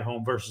playing at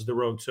home versus the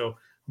road. So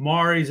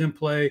Amari's in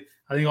play.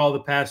 I think all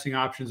the passing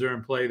options are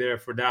in play there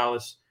for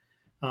Dallas.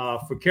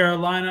 For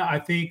Carolina, I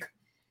think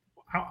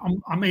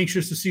I'm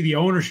anxious to see the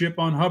ownership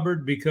on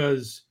Hubbard,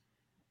 because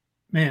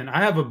man, I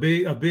have a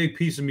big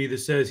piece of me that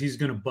says he's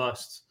going to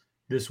bust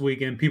this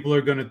weekend. People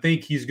are going to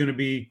think he's going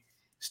to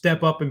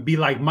step up and be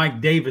like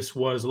Mike Davis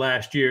was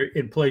last year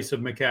in place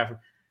of McCaffrey.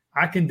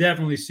 I can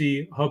definitely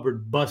see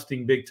Hubbard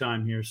busting big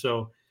time here.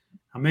 So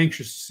I'm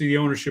anxious to see the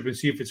ownership and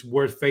see if it's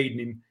worth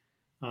fading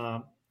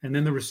him. And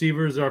then the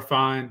receivers are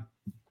fine.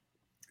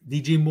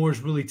 DJ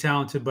Moore's really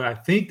talented, but I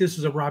think this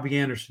is a Robbie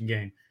Anderson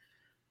game.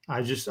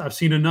 I've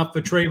seen enough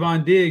of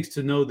Trayvon Diggs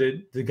to know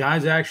that the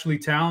guy's actually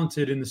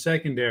talented in the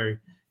secondary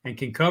and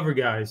can cover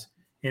guys.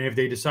 And if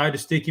they decide to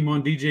stick him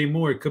on DJ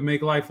Moore, it could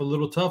make life a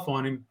little tough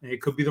on him.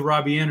 It could be the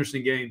Robbie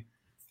Anderson game.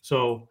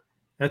 So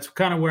that's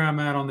kind of where I'm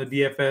at on the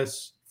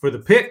DFS for the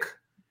pick.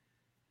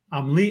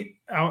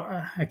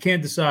 I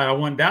can't decide. I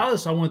want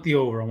Dallas. I want the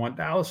over. I want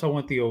Dallas. I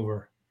want the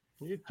over.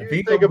 You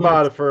think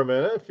about it for a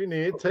minute if you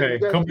need. Okay,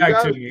 come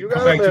back to me.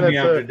 Come back to me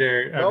after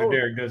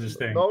Derek does his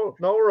thing.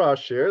 No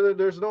rush here.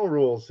 There's no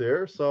rules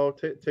here, so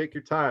take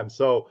your time.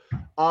 So,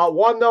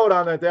 one note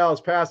on that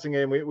Dallas passing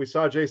game, we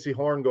saw J.C.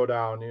 Horn go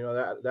down. You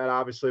know that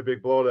obviously a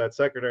big blow to that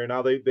secondary.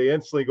 Now they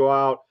instantly go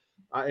out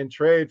and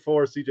trade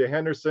for C.J.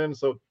 Henderson.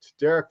 So,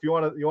 Derek, if you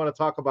want to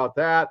talk about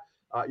that,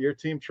 your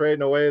team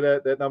trading away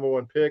that number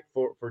one pick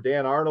for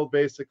Dan Arnold,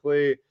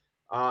 basically.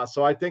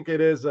 So I think it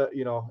is,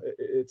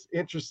 it's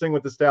interesting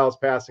with this Dallas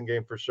passing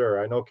game for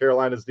sure. I know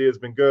Carolina's D has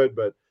been good,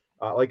 but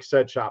like you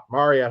said, Chop,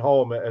 Mari at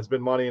home has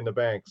been money in the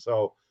bank.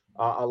 So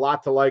a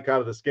lot to like out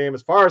of this game.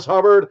 As far as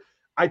Hubbard,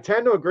 I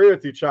tend to agree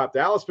with you, Chop.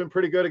 Dallas been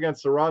pretty good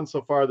against the run so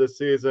far this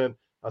season.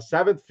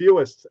 Seventh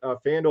fewest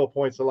FanDuel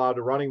points allowed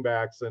to running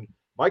backs. And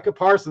Micah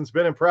Parsons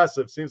been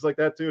impressive. Seems like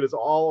that dude is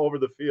all over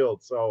the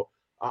field. So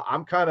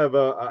I'm kind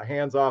of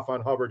hands off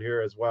on Hubbard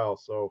here as well.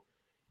 So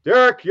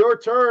Derek, your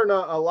turn.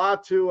 A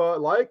lot to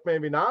like,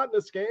 maybe not in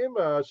this game.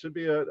 Should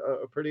be a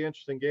pretty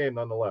interesting game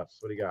nonetheless.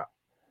 What do you got?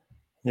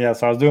 Yeah,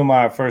 so I was doing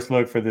my first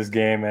look for this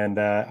game, and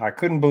I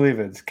couldn't believe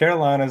it. It's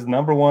Carolina's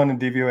number one in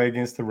DVOA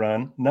against the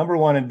run, number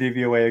one in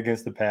DVOA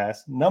against the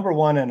pass, number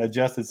one in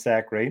adjusted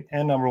sack rate,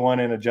 and number one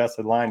in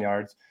adjusted line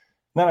yards.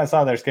 And then I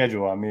saw their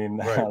schedule. I mean,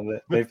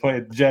 right. They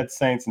played Jets,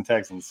 Saints, and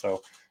Texans.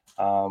 So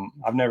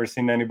I've never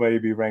seen anybody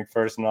be ranked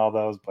first in all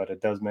those, but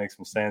it does make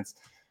some sense.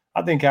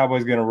 I think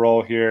Cowboys going to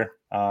roll here.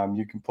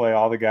 You can play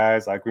all the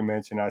guys. Like we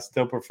mentioned, I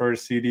still prefer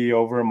CD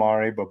over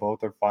Amari, but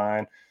both are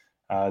fine.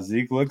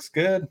 Zeke looks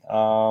good.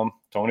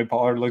 Tony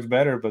Pollard looks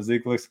better, but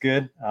Zeke looks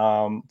good.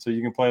 So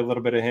you can play a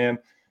little bit of him.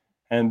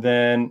 And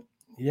then,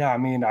 yeah, I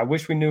mean, I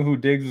wish we knew who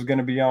Diggs was going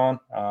to be on.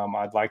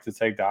 I'd like to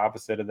take the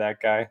opposite of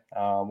that guy,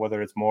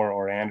 whether it's Moore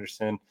or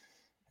Anderson.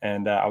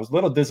 And I was a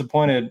little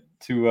disappointed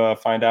to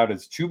find out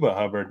it's Chuba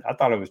Hubbard. I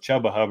thought it was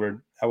Chuba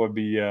Hubbard. That would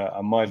be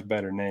a much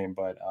better name.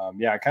 But,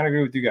 yeah, I kind of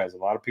agree with you guys. A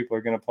lot of people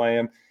are going to play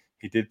him.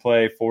 He did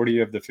play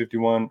 40 of the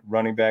 51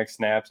 running back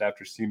snaps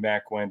after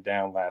C-Mac went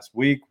down last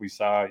week. We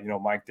saw,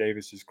 Mike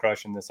Davis just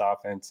crushing this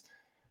offense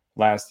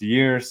last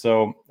year.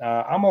 So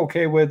I'm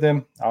okay with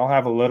him. I'll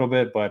have a little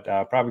bit, but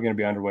probably going to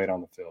be underweight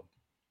on the field.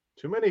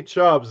 Too many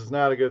Chubbs is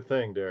not a good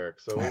thing, Derek.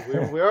 So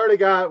we already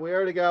got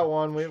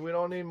one. We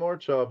don't need more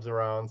Chubbs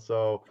around.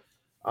 So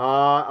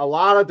a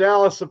lot of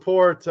Dallas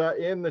support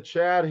in the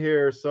chat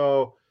here.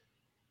 So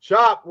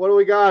Chop, what do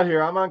we got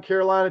here? I'm on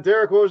Carolina.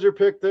 Derek, what was your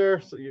pick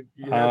there? So you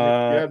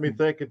had me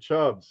thinking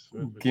Chubbs.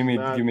 Give me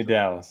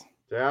Dallas.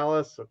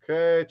 Dallas,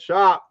 okay.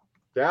 Chop,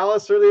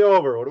 Dallas or the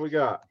over? What do we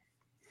got?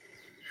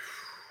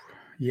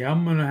 Yeah,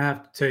 I'm gonna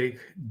have to take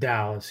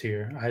Dallas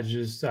here. I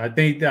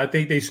think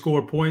they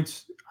score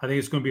points. I think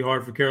it's going to be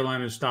hard for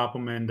Carolina to stop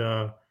them, and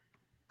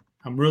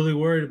I'm really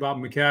worried about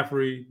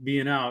McCaffrey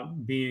being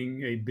out,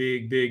 being a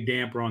big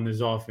damper on this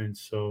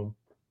offense. So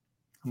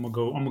I'm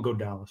gonna go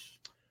Dallas.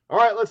 All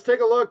right, let's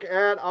take a look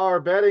at our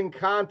betting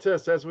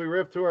contest as we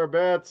rip through our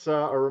bets.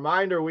 A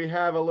reminder, we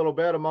have a little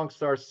bet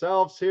amongst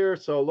ourselves here.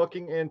 So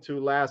looking into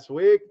last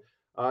week,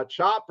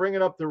 Chop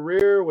bringing up the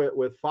rear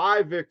with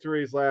 5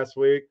 victories last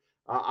week.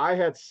 I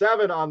had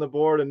 7 on the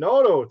board, and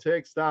Noto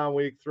takes down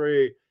week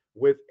 3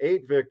 with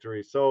 8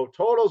 victories. So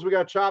totals, we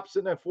got Chop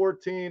sitting at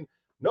 14,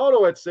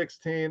 Noto at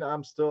 16.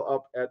 I'm still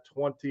up at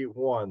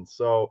 21.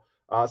 So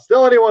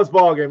still anyone's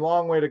ball game.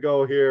 Long way to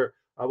go here.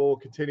 But we'll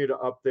continue to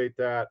update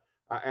that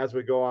as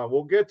we go on.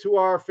 We'll get to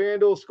our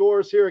FanDuel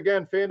scores here.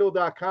 Again,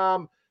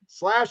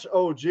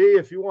 FanDuel.com/OG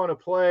if you want to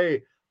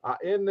play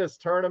in this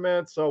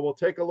tournament. So we'll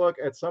take a look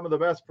at some of the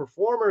best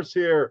performers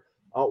here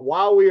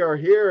while we are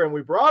here. And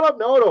we brought up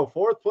Noto,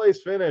 4th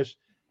place finish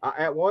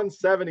at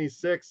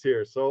 176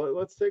 here. So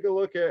let's take a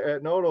look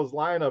at Noto's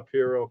lineup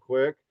here real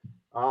quick.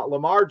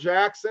 Lamar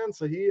Jackson.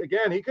 So he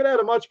could have had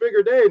a much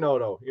bigger day,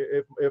 Noto.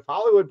 If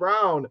Hollywood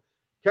Brown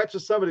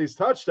catches some of these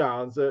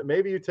touchdowns,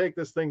 maybe you take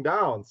this thing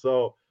down.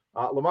 So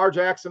Lamar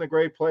Jackson, a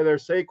great play there.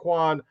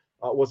 Saquon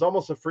was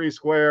almost a free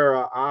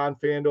square on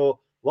FanDuel.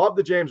 Love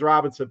the James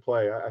Robinson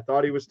play. I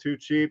thought he was too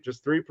cheap,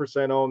 just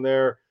 3% owned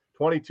there,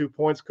 22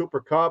 points. Cooper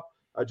Kupp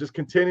just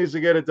continues to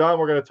get it done.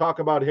 We're going to talk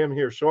about him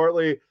here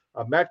shortly.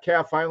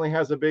 Metcalf finally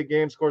has a big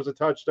game, scores a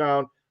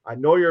touchdown. I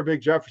know you're a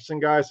big Jefferson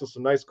guy, so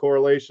some nice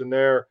correlation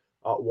there.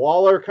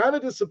 Waller, kind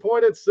of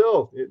disappointed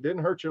still. It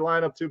didn't hurt your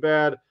lineup too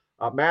bad.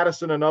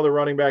 Madison, another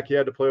running back he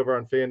had to play over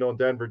on FanDuel, and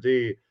Denver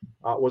D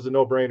was a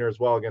no-brainer as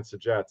well against the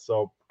Jets.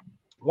 So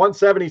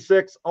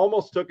 176,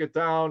 almost took it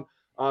down.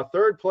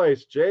 3rd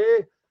place,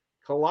 Jay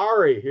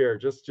Kalari here,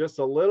 just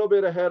a little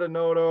bit ahead of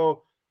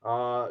Noto.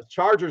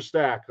 Charger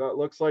stack,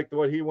 looks like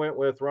what he went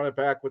with, run it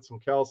back with some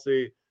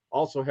Kelsey.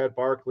 Also had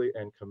Barkley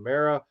and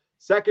Kamara.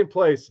 2nd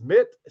place,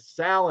 Mitt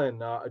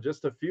Salen,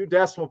 just a few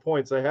decimal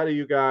points ahead of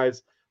you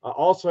guys.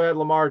 Also had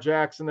Lamar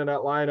Jackson in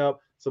that lineup.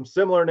 Some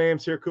similar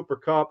names here, Cooper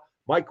Kupp.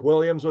 Mike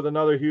Williams with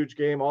another huge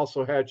game.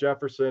 Also had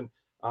Jefferson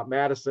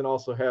Madison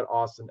also had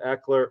Austin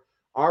Eckler.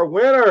 Our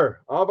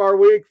winner of our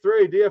week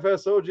 3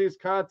 DFS OGs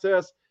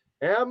contest,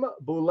 M.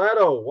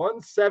 Buletto,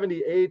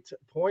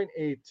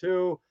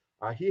 178.82.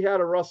 He had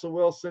a Russell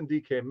Wilson,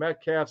 DK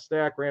Metcalf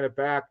stack, ran it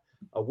back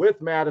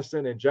with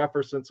Madison and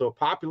Jefferson. So a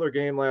popular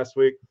game last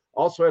week.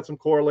 Also had some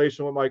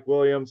correlation with Mike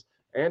Williams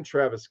and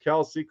Travis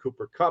Kelce,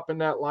 Cooper Kupp in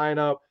that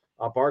lineup,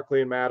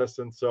 Barkley and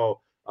Madison.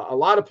 So a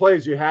lot of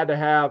plays you had to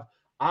have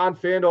on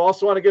FanDuel.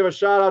 Also want to give a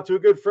shout out to a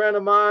good friend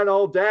of mine,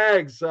 old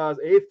Dags,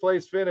 8th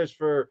place finish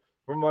for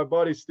my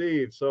buddy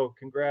Steve. So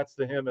congrats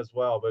to him as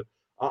well. But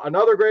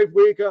another great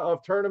week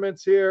of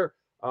tournaments here.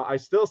 I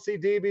still see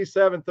DB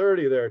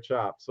 730 there,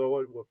 Chop.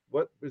 So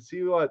what is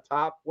he,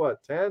 top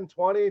 10,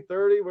 20,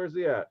 30? Where's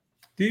he at?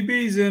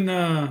 DB's in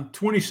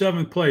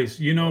 27th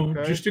place.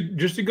 Okay.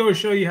 just to go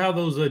show you how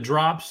those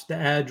drops, the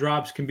ad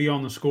drops, can be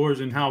on the scores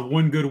and how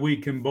one good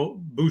week can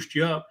boost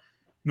you up.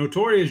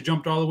 Notorious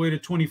jumped all the way to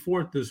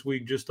 24th this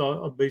week, just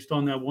based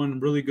on that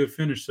one really good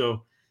finish.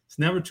 So it's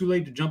never too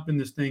late to jump in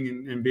this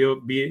thing and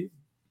be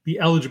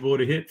eligible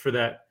to hit for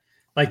that.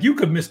 Like, you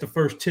could miss the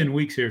first 10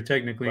 weeks here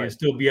technically, right, and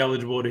still be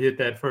eligible to hit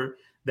that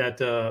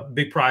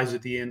big prize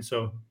at the end.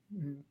 So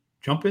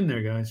jump in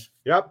there, guys.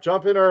 Yep,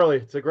 jump in early.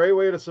 It's a great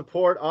way to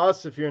support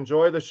us. If you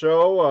enjoy the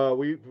show,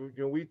 we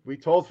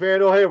told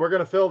FanDuel, hey, we're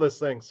going to fill this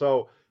thing.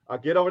 So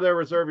get over there,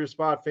 reserve your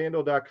spot,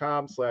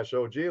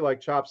 FanDuel.com/OG.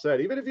 Like Chop said,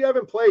 even if you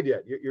haven't played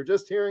yet, you're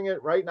just hearing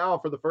it right now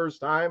for the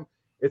first time.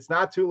 It's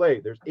not too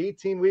late. There's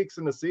 18 weeks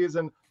in the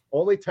season.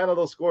 Only 10 of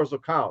those scores will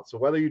count. So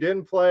whether you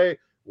didn't play,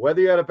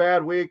 whether you had a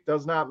bad week,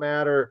 does not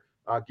matter.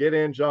 Get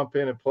in, jump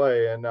in, and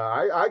play. And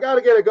I got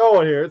to get it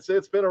going here.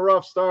 It's been a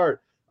rough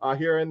start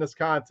here in this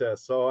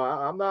contest. So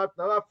I'm not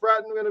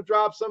fretting. I'm going to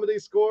drop some of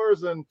these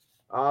scores, and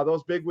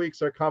those big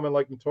weeks are coming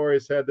like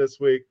Notorious had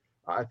this week.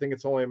 I think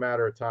it's only a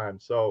matter of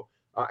time. So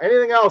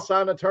anything else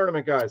on the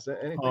tournament, guys?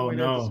 Anything we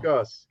didn't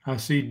discuss? I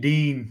see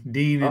Dean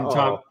in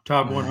top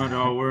 100.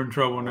 Oh, we're in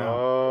trouble now.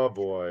 Oh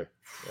boy.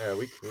 Yeah,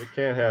 we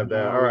can't have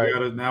that. All right.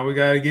 We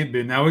gotta get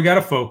big. Now we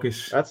gotta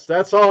focus.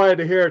 That's all I had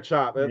to hear,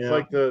 Chop. That's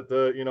like the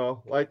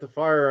light the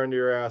fire under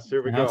your ass.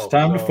 Here we go. It's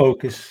time to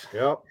focus.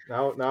 Yep.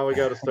 Now we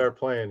got to start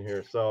playing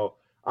here. So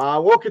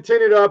we'll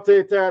continue to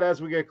update that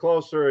as we get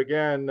closer.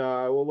 Again,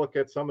 we'll look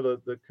at some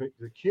of the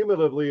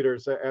cumulative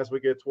leaders as we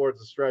get towards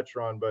the stretch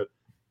run, but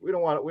we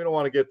don't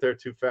want to get there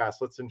too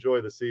fast. Let's enjoy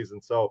the season.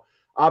 So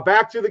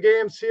back to the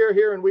games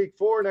here in week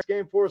 4. Next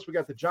game for us, we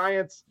got the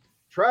Giants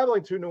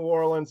traveling to New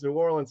Orleans. New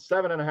Orleans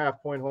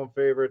 7.5-point home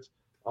favorites.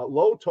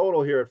 Low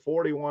total here at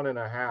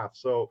 41.5.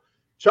 So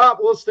Chop,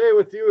 we'll stay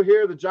with you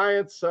here. The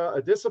Giants,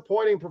 a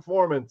disappointing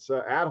performance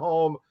at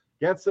home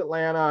against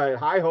Atlanta. I had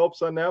high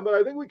hopes on them, but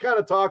I think we kind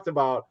of talked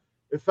about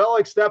it. Felt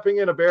like stepping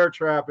in a bear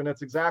trap, and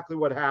that's exactly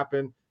what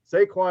happened.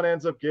 Saquon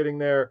ends up getting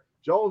there.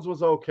 Jones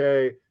was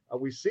okay.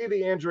 We see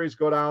the injuries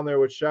go down there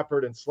with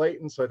Shepard and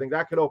Slayton, so I think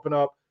that could open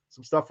up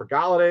some stuff for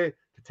Galladay,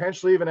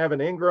 potentially even Evan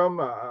Ingram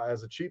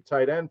as a cheap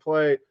tight end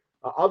play.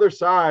 Other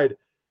side,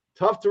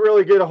 tough to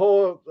really get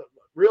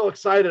real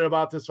excited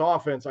about this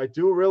offense. I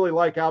do really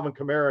like Alvin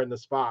Kamara in the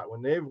spot.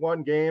 When they've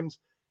won games,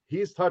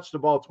 he's touched the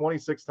ball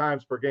 26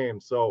 times per game.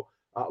 So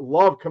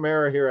love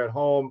Kamara here at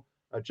home.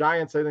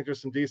 Giants, I think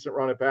there's some decent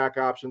running back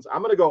options.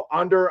 I'm going to go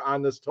under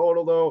on this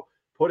total, though.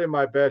 Put in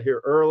my bet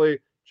here early.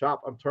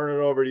 Chop, I'm turning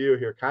it over to you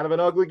here. Kind of an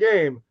ugly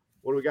game.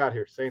 What do we got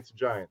here? Saints and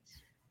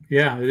Giants.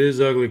 Yeah, it is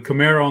ugly.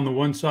 Kamara on the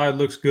one side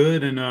looks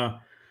good, and on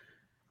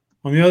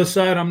the other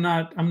side, I'm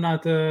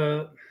not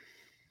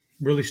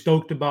really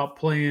stoked about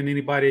playing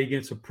anybody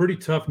against a pretty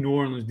tough New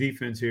Orleans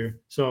defense here.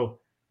 So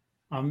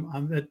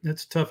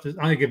that's tough.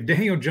 I think if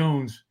Daniel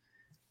Jones,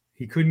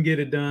 he couldn't get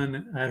it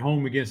done at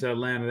home against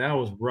Atlanta, that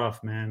was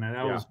rough, man.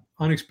 That was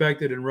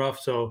unexpected and rough.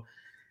 So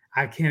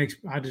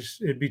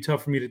it'd be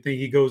tough for me to think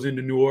he goes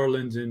into New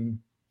Orleans and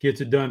gets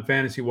it done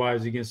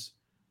fantasy-wise against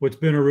what's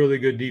been a really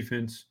good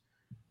defense.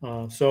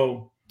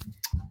 So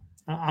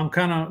I'm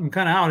kind of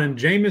out. And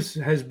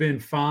Jameis has been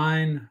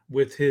fine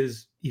with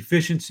his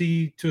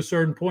efficiency to a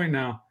certain point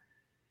now.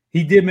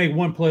 He did make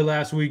one play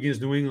last week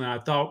against New England I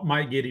thought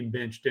might get him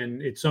benched, and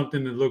it's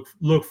something to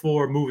look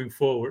for moving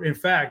forward. In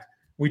fact,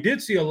 we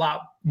did see a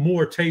lot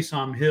more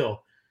Taysom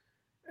Hill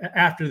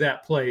after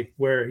that play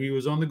where he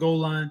was on the goal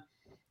line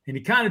and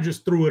he kind of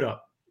just threw it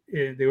up.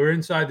 They were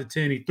inside the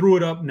 10. He threw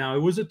it up. Now, it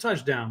was a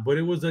touchdown, but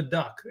it was a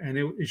duck, and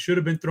it should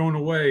have been thrown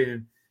away.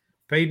 And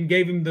Peyton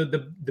gave him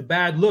the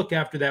bad look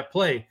after that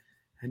play.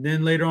 And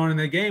then later on in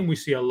the game, we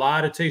see a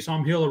lot of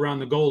Taysom Hill around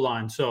the goal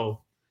line.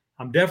 So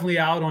I'm definitely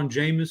out on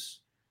Jameis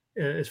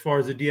as far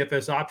as the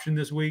DFS option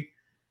this week.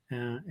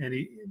 And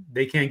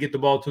they can't get the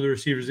ball to the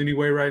receivers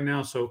anyway right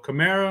now. So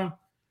Kamara,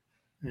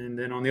 and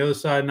then on the other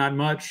side, not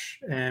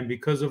much. And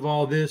because of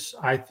all this,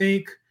 I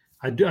think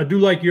I do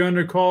like your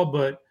under call,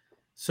 but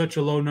such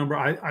a low number.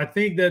 I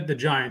think that the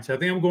Giants, I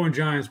think I'm going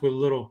Giants with a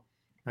little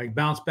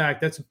bounce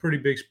back. That's a pretty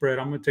big spread.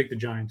 I'm going to take the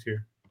Giants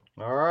here.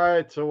 All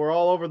right. So we're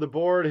all over the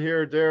board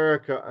here,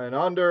 Derek. An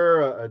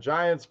under, a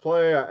Giants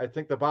play. I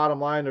think the bottom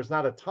line, there's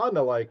not a ton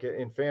to like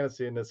in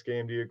fantasy in this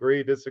game. Do you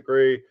agree,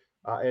 disagree,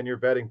 and your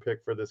betting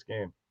pick for this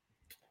game?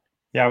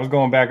 Yeah, I was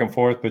going back and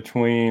forth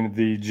between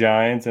the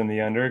Giants and the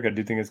under. I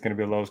do think it's going to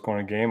be a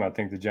low-scoring game. I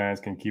think the Giants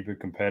can keep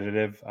it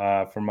competitive.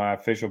 For my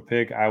official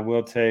pick, I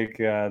will take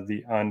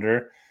the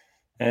under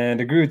and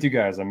agree with you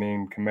guys. I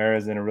mean,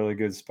 Kamara's in a really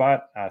good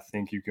spot. I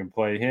think you can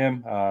play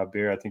him.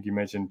 Beer, I think you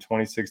mentioned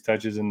 26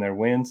 touches in their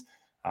wins.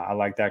 I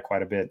like that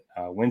quite a bit.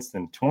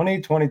 Winston,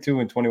 20, 22,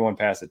 and 21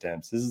 pass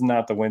attempts. This is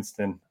not the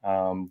Winston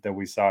that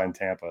we saw in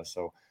Tampa.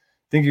 So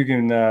I think you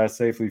can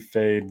safely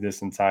fade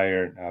this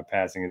entire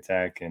passing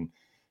attack. And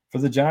for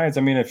the Giants,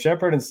 I mean, if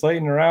Shepard and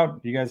Slayton are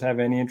out, do you guys have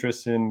any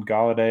interest in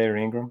Galladay or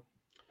Ingram?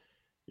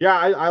 Yeah,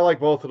 I like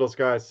both of those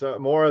guys.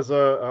 More as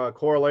a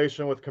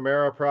correlation with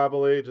Kamara,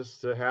 probably just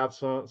to have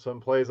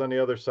some plays on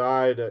the other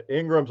side.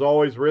 Ingram's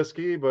always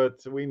risky, but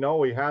we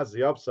know he has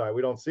the upside.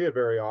 We don't see it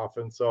very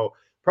often, so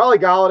probably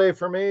Galladay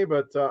for me.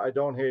 But I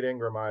don't hate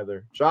Ingram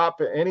either.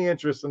 Chop, any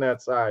interest in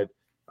that side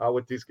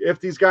with these?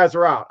 If these guys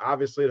are out,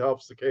 obviously it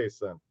helps the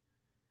case then.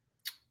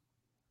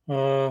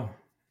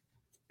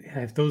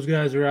 Yeah, if those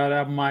guys are out,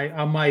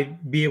 I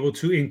might be able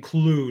to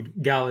include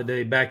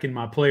Galladay back in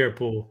my player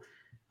pool.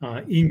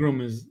 I'm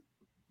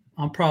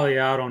probably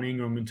out on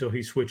Ingram until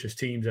he switches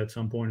teams at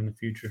some point in the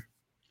future.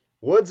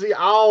 Woodsy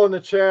Owl in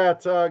the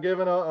chat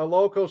giving a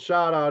local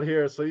shout out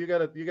here. So you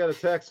gotta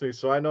text me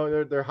so I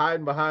know they're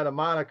hiding behind a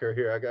moniker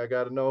here. I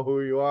got to know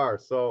who you are.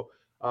 So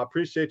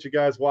appreciate you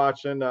guys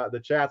watching.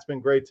 The chat's been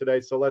great today.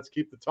 So let's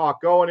keep the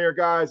talk going here,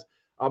 guys.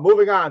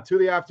 Moving on to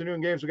the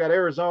afternoon games, we got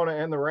Arizona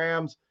and the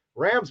Rams.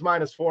 Rams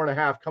minus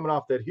 4.5 coming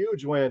off that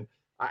huge win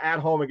at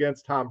home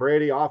against Tom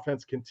Brady.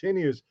 Offense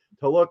continues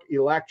to look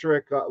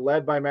electric,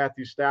 led by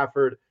Matthew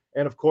Stafford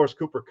and, of course,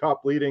 Cooper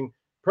Kupp leading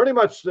pretty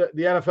much the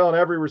NFL in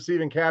every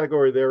receiving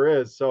category there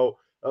is. So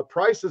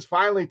price is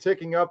finally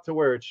ticking up to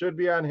where it should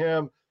be on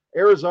him.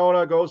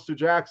 Arizona goes to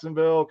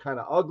Jacksonville, kind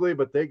of ugly,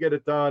 but they get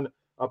it done.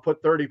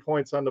 Put 30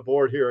 points on the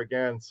board here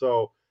again.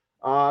 So,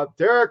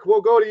 Derek,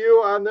 we'll go to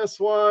you on this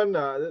one.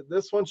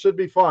 This one should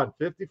be fun.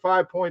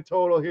 55-point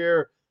total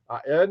here.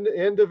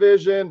 In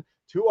division,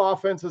 two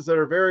offenses that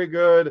are very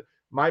good.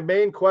 My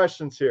main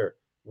questions here.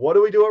 What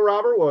do we do at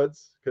Robert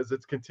Woods? Because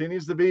it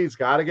continues to be, he's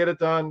got to get it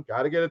done.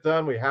 Got to get it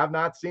done. We have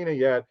not seen it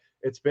yet.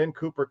 It's been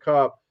Cooper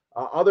Kupp.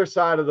 Other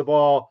side of the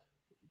ball,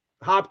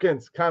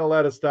 Hopkins kind of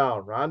let us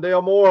down.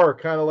 Rondale Moore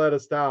kind of let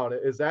us down.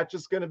 Is that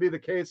just going to be the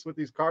case with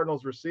these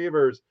Cardinals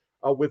receivers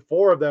with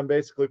four of them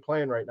basically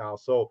playing right now?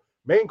 So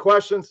main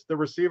questions, the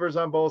receivers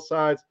on both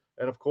sides,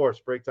 and, of course,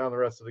 break down the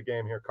rest of the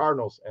game here,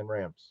 Cardinals and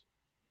Rams.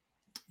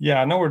 Yeah,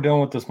 I know we're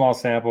dealing with the small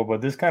sample, but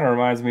this kind of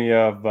reminds me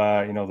of,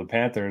 the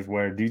Panthers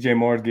where DJ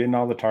Moore is getting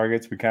all the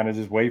targets. We kind of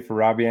just wait for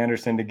Robbie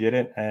Anderson to get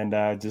it, and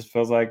it just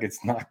feels like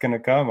it's not going to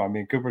come. I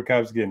mean, Cooper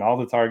Kupp's getting all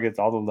the targets,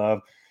 all the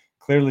love.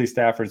 Clearly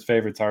Stafford's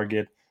favorite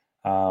target,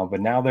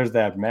 but now there's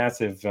that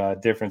massive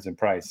difference in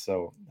price.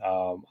 So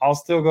I'll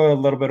still go a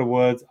little bit of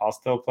Woods. I'll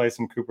still play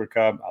some Cooper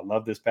Kupp. I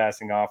love this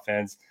passing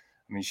offense.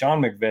 I mean,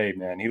 Sean McVay,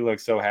 man, he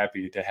looks so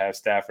happy to have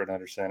Stafford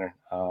under center.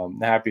 The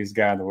happiest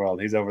guy in the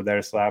world. He's over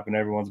there slapping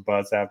everyone's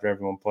butts after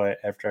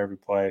every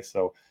play.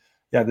 So,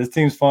 yeah, this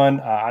team's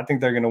fun. I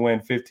think they're going to win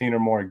 15 or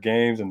more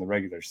games in the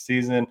regular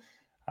season.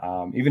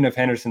 Even if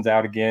Henderson's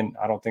out again,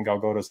 I don't think I'll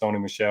go to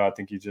Sony Michel. I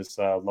think you just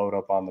load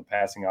up on the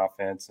passing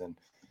offense. And,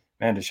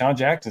 man, Deshaun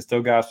Jackson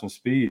still got some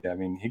speed. I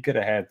mean, he could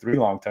have had 3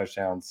 long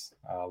touchdowns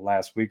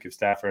last week if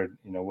Stafford,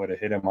 would have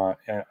hit him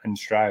in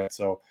stride.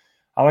 So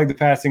I like the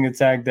passing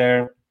attack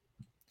there.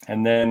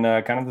 And then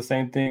kind of the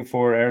same thing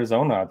for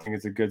Arizona. I think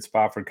it's a good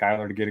spot for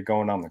Kyler to get it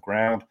going on the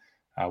ground.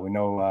 We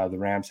know the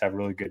Rams have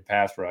really good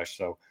pass rush,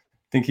 so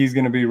I think he's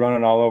going to be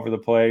running all over the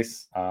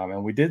place.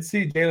 And we did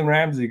see Jalen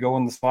Ramsey go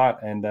in the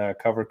slot and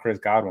cover Chris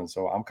Godwin.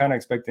 So I'm kind of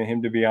expecting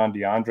him to be on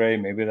DeAndre.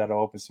 Maybe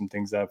that'll open some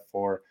things up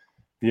for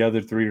the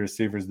other 3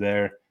 receivers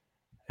there.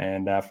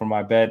 And for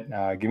my bet,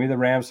 give me the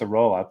Rams to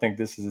roll. I think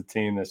this is a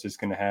team that's just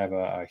going to have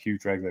a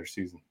huge regular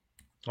season.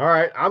 All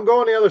right, I'm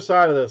going the other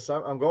side of this.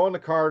 I'm going the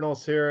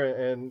Cardinals here,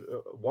 and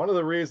one of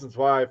the reasons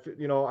why, I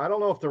don't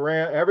know if the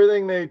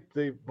everything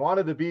they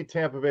wanted to beat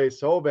Tampa Bay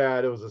so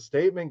bad, it was a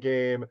statement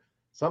game.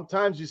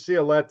 Sometimes you see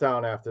a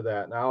letdown after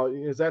that. Now,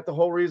 is that the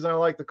whole reason I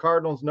like the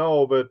Cardinals?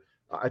 No, but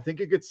I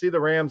think you could see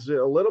the Rams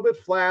a little bit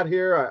flat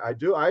here.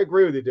 I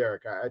agree with you,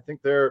 Derek. I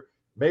think they're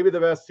maybe the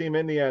best team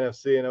in the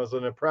NFC, and it was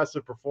an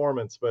impressive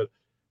performance. But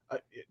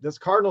this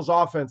Cardinals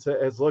offense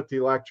has looked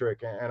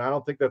electric, and I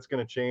don't think that's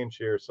going to change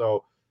here.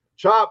 So,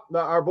 Chop,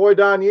 our boy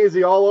Don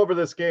Yeezy all over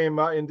this game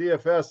in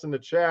DFS in the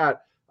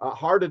chat.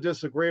 Hard to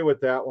disagree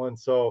with that one.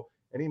 So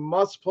any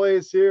must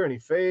plays here, any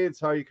fades?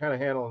 How are you kind of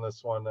handling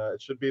this one?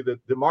 It should be the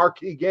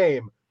marquee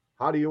game.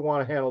 How do you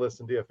want to handle this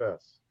in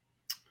DFS?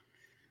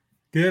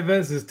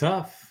 DFS is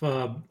tough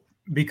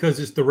because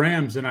it's the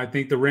Rams, and I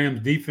think the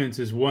Rams defense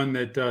is one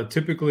that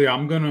typically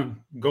I'm going to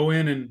go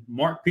in and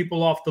mark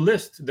people off the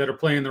list that are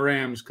playing the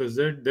Rams because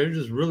they're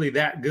just really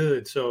that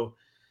good. So,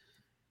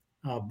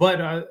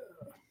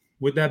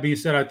 with that being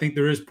said, I think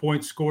there is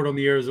points scored on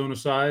the Arizona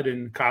side,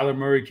 and Kyler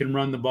Murray can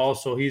run the ball,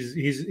 so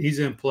he's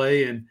in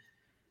play. And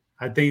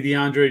I think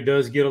DeAndre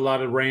does get a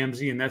lot of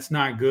Ramsey, and that's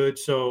not good.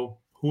 So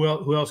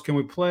Who else can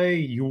we play?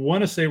 You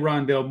want to say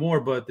Rondell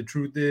Moore, but the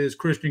truth is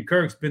Christian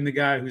Kirk's been the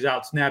guy who's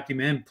outsnapped him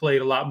and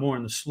played a lot more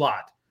in the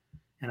slot.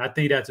 And I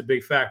think that's a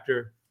big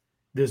factor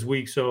this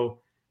week. So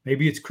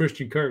maybe it's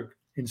Christian Kirk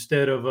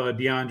instead of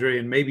DeAndre,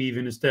 and maybe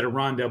even instead of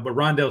Rondell. But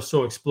Rondell's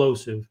so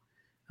explosive.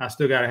 I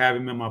still got to have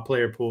him in my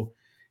player pool.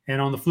 And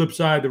on the flip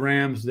side, the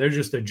Rams, they're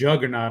just a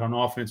juggernaut on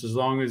offense as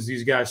long as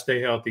these guys stay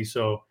healthy.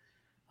 So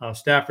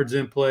Stafford's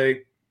in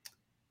play.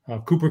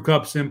 Cooper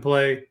Kupp's in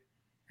play.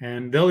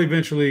 And they'll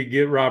eventually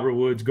get Robert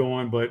Woods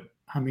going. But,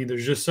 I mean,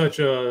 there's just such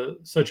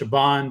a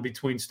bond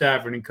between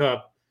Stafford and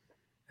Kupp.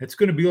 It's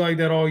going to be like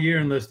that all year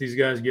unless these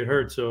guys get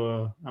hurt.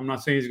 So I'm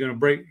not saying he's going to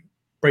break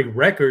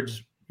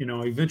records.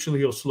 Eventually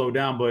he'll slow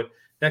down. But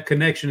that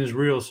connection is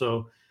real.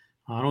 So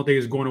I don't think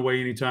it's going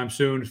away anytime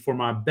soon. For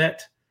my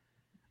bet,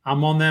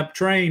 I'm on that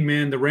train,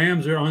 man. The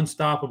Rams are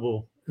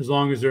unstoppable as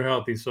long as they're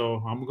healthy. So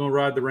I'm going to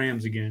ride the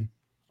Rams again.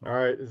 All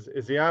right.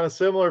 Is he on a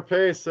similar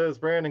pace as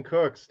Brandon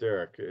Cooks,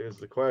 Derek, is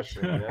the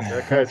question.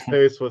 That guy's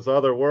pace was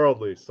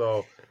otherworldly.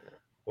 So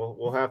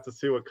we'll have to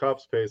see what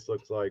Kupp's pace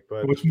looks like.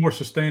 But what's more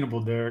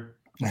sustainable, Derek?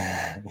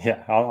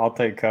 Yeah, I'll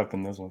take Kupp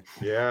in this one.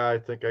 Yeah, I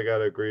think I got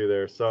to agree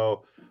there.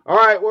 So, all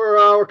right,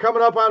 we're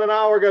coming up on an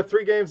hour. Got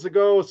 3 games to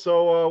go,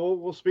 so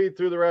we'll speed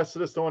through the rest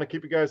of this. Don't want to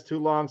keep you guys too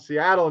long.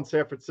 Seattle and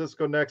San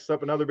Francisco next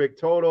up, another big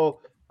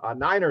total.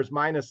 Niners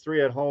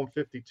 -3 at home,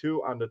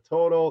 52 on the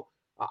total.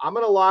 I'm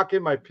going to lock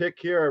in my pick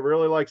here. I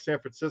really like San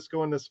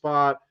Francisco in this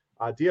spot.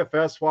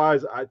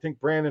 DFS-wise, I think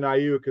Brandon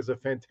Ayuk is a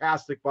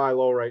fantastic buy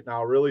low right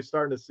now. Really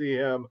starting to see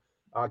him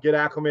get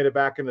acclimated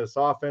back into this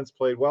offense.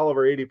 Played well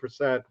over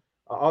 80%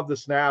 of the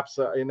snaps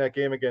in that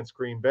game against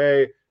Green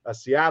Bay.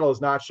 Seattle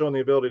has not shown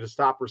the ability to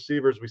stop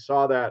receivers. We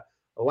saw that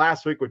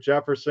last week with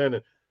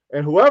Jefferson.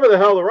 And whoever the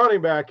hell the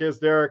running back is,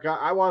 Derek,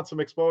 I want some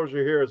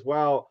exposure here as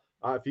well.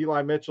 If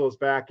Eli Mitchell is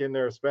back in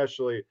there,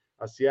 especially,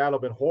 Seattle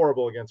been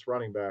horrible against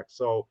running backs.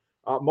 So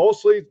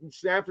mostly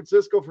San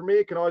Francisco for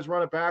me. Can always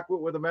run it back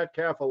with a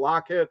Metcalf, a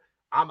Lockett.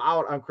 I'm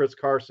out on Chris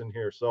Carson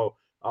here. So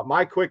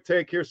my quick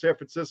take here, San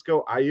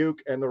Francisco, Ayuk,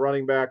 and the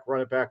running back, run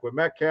it back with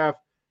Metcalf.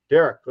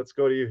 Derek, let's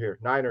go to you here.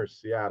 Niners,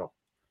 Seattle.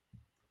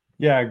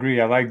 Yeah, I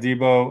agree. I like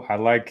Debo. I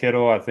like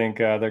Kittle. I think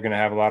they're going to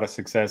have a lot of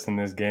success in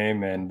this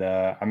game. And,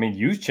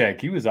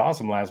 Juszczyk, he was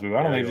awesome last week.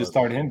 Why don't they just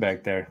start him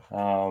back there?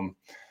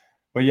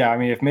 But, yeah, I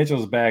mean, if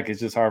Mitchell's back, it's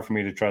just hard for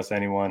me to trust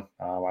anyone.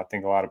 I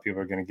think a lot of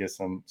people are going to get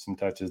some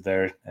touches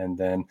there. And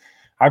then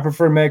I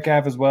prefer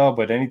Metcalf as well.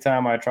 But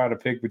anytime I try to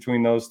pick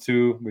between those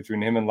two,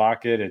 between him and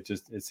Lockett,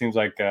 it seems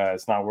like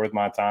it's not worth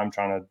my time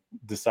trying to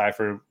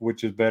decipher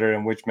which is better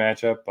in which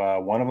matchup.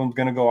 One of them's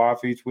going to go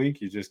off each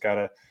week. You just got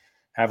to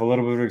have a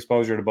little bit of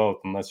exposure to both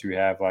unless you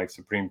have like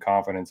supreme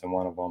confidence in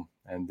one of them.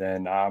 And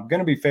then I'm going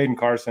to be fading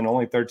Carson,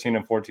 only 13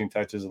 and 14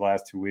 touches the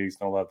last 2 weeks.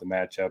 Don't love the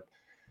matchup.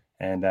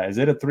 And is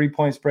it a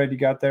 3-point spread you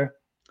got there?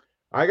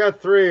 I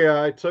got 3.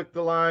 I took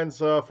the lines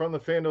from the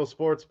FanDuel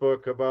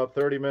Sportsbook about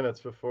 30 minutes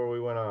before we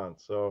went on.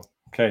 So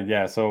okay,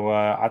 yeah. So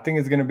I think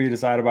it's going to be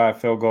decided by a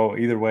field goal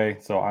either way.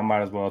 So I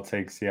might as well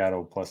take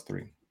Seattle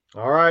 +3.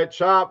 All right,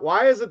 Chop.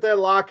 Why is it that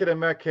Lockett and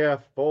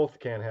Metcalf both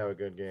can't have a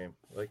good game?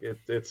 Like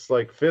it's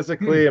like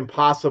physically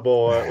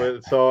impossible.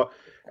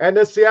 And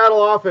the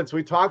Seattle offense,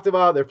 we talked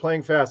about, they're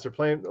playing fast.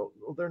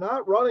 They're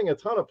not running a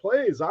ton of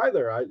plays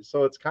either.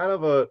 So it's kind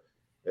of a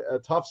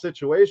tough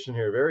situation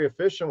here. Very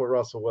efficient with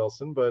Russell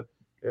Wilson, but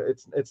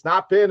it's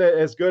not been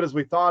as good as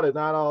we thought. It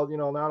not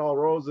all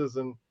roses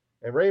and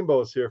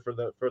rainbows here for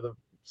the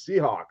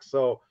Seahawks.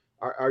 So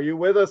are you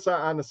with us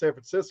on the San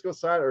Francisco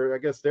side, or I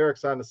guess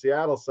Derek's on the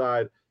Seattle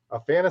side?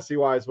 Fantasy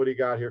wise, what do you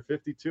got here?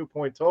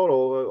 52-point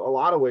total. A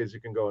lot of ways you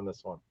can go in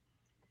this one.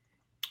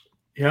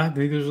 Yeah, I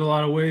think there's a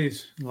lot of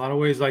ways.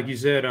 Like you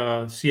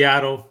said,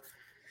 Seattle,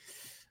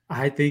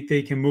 I think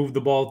they can move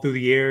the ball through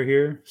the air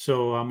here.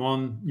 So I'm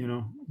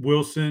on,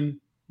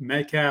 Wilson,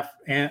 Metcalf,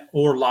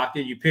 or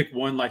Lockett. You pick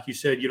one, like you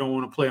said. You don't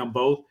want to play on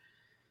both.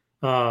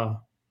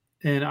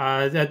 And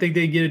I think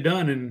they get it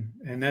done,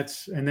 and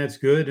that's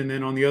good. And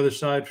then on the other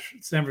side,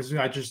 San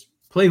Francisco, I just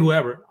play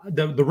whoever.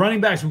 The running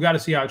backs, we've got to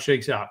see how it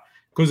shakes out.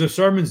 Because if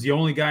Sermon's the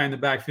only guy in the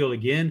backfield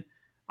again,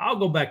 I'll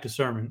go back to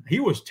Sermon.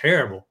 He was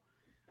terrible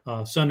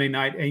Sunday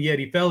night, and yet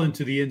he fell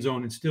into the end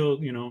zone and still,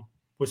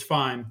 was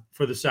fine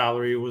for the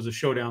salary. It was a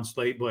showdown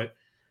slate, but,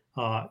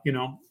 a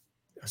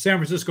San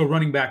Francisco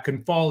running back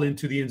can fall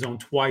into the end zone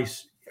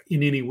twice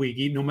in any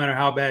week, no matter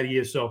how bad he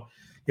is. So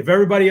if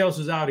everybody else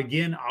is out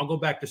again, I'll go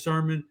back to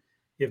Sermon.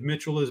 If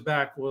Mitchell is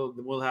back,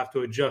 we'll have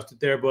to adjust it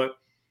there. But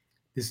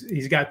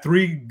he's got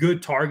 3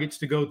 good targets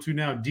to go to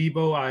now. Debo,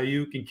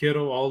 Ayuk, and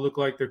Kittle all look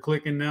like they're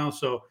clicking now.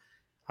 So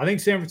I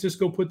think San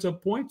Francisco puts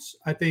up points.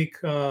 I think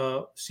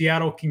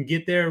Seattle can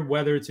get there,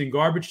 whether it's in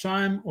garbage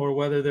time or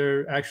whether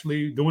they're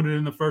actually doing it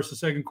in the first or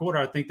second quarter.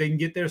 I think they can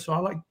get there. So I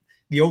like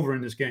the over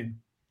in this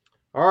game.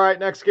 All right,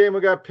 next game we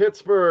got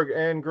Pittsburgh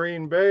and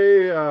Green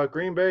Bay.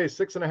 Green Bay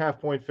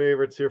 6.5-point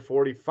favorites here,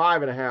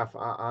 45.5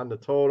 on the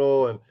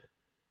total. And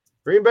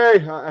Green Bay,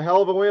 a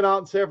hell of a win out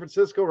in San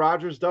Francisco.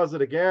 Rodgers does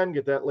it again,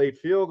 get that late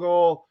field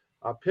goal.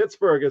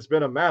 Pittsburgh has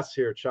been a mess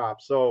here, Chop.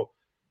 So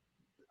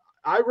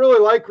I really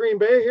like Green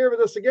Bay here, but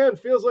this again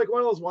feels like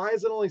one of those, why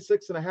is it only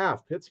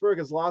 6.5? Pittsburgh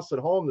has lost at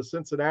home to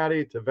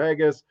Cincinnati, to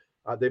Vegas.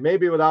 They may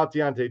be without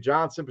Deontay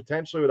Johnson,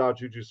 potentially without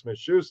Juju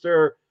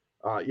Smith-Schuster.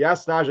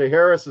 Yes, Najee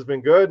Harris has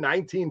been good,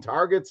 19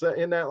 targets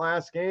in that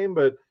last game,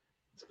 but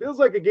it feels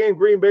like a game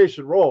Green Bay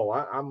should roll.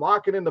 I'm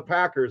locking in the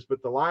Packers,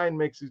 but the line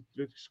makes you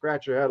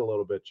scratch your head a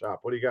little bit, Chop.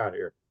 What do you got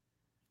here?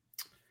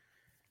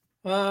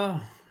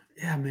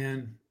 Yeah,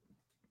 man.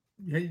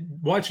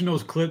 Watching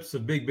those clips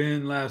of Big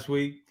Ben last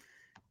week,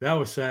 that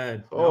was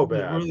sad. Oh, that was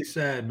bad. really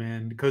sad,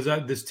 man. Because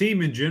this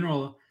team in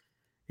general,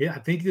 I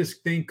think this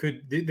thing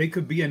could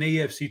be an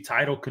AFC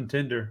title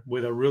contender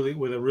with a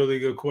really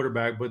good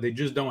quarterback, but they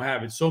just don't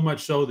have it. So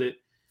much so that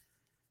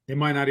they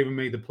might not even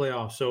make the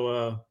playoffs.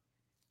 So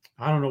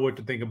I don't know what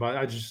to think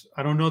about it.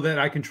 I don't know that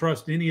I can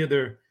trust any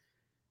other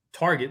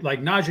target.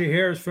 Like Najee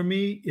Harris for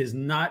me is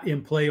not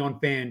in play on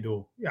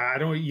FanDuel. I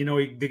don't,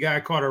 the guy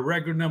caught a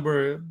record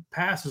number of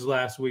passes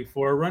last week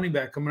for a running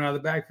back coming out of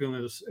the backfield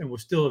and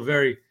was still a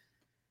very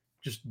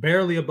just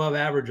barely above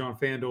average on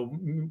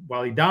FanDuel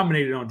while he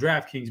dominated on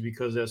DraftKings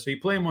because of that. So you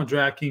play him on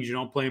DraftKings, you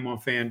don't play him on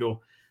FanDuel.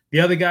 The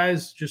other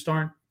guys just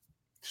aren't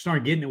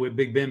getting it with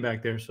Big Ben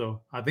back there.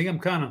 So I think I'm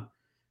kind of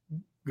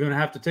going to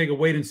have to take a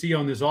wait and see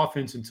on this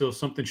offense until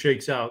something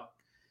shakes out.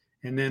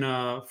 And then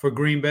for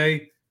Green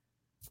Bay,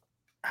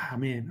 I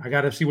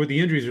got to see what the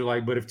injuries are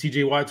like. But if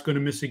TJ Watt's going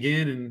to miss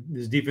again and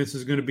his defense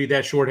is going to be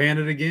that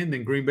shorthanded again,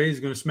 then Green Bay is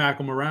going to smack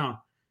them around.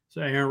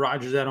 So Aaron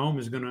Rodgers at home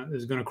is going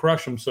to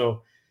crush them.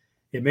 So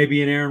it may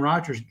be an Aaron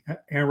Rodgers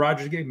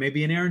game,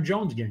 maybe an Aaron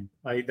Jones game.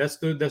 Like that's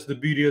the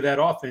beauty of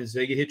that offense.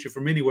 They can hit you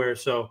from anywhere.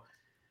 So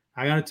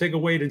I got to take a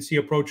wait and see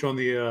approach on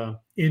the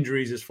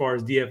injuries as far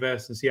as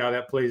DFS and see how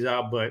that plays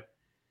out. But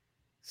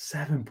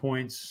 7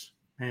 points,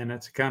 man,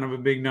 that's kind of a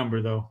big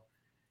number though.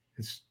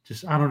 It's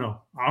just I don't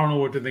know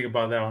what to think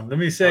about that one. Let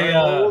me say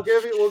we'll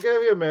give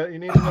you a minute. You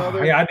need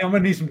another. Yeah, I'm gonna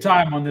need some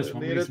time on this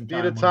one. Need a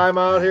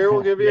timeout here.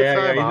 We'll give you a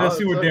timeout. Yeah, let's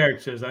see what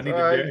Derek says. I need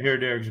to hear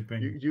Derek's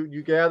opinion.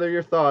 You gather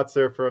your thoughts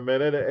there for a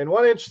minute. And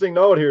one interesting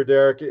note here,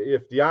 Derek,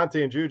 if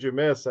Deontay and Juju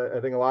miss, I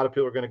think a lot of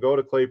people are going to go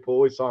to Claypool.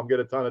 We saw him get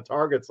a ton of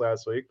targets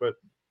last week, but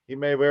he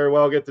may very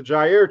well get the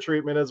Jair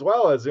treatment as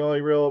well as the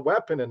only real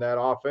weapon in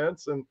that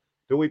offense. And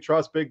do we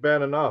trust Big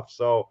Ben enough?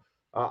 So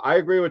I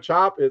agree with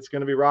Chop. It's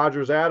going to be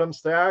Rodgers-Adams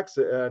stacks.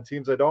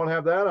 Teams that don't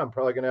have that, I'm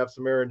probably going to have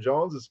some Aaron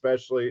Jones,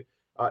 especially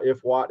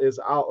if Watt is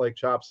out, like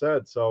Chop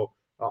said. So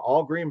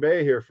all Green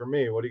Bay here for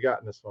me. What do you got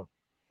in this one?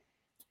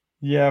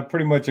 Yeah,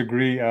 pretty much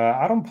agree.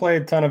 I don't play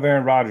a ton of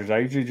Aaron Rodgers. I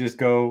usually just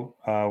go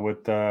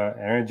with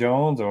Aaron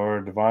Jones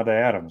or Devontae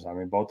Adams. I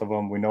mean, both of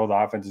them, we know the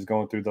offense is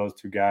going through those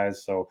two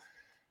guys. So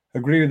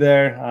agree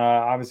there.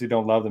 Obviously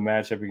don't love the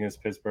matchup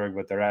against Pittsburgh,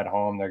 but they're at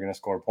home. They're going to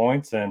score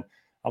points. And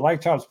I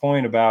like Chop's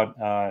point about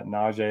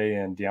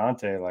Najee and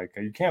Deontay. Like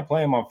you can't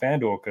play them on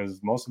FanDuel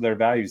because most of their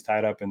value is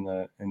tied up in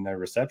their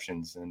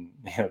receptions. And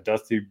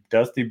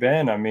Dusty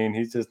Ben, I mean,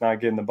 he's just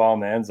not getting the ball in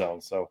the end zone.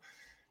 So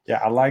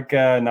yeah, I like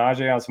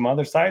Najee on some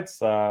other sites,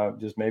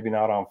 just maybe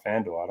not on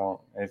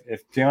FanDuel.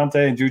 If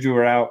Deontay and Juju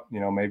are out,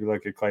 maybe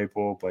look at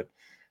Claypool. But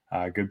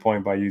good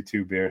point by you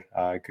too, Beer.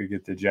 Could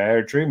get the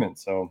Jair treatment.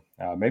 So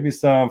maybe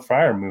some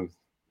Fryer move.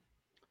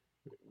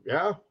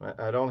 Yeah,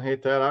 I don't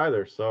hate that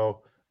either.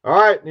 So. All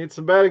right, need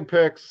some betting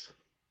picks.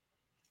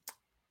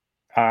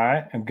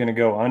 I am going to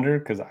go under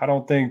because I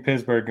don't think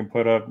Pittsburgh can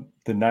put up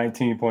the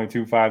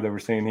 19.25 that we're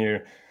seeing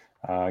here.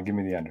 Give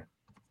me the under.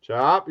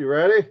 Chop, you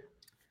ready?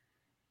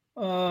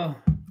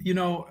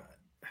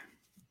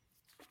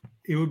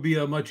 It would be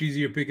a much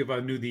easier pick if I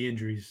knew the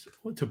injuries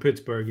to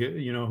Pittsburgh,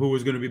 who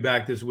was going to be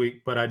back this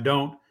week, but I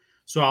don't.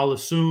 So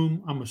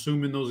I'm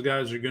assuming those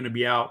guys are going to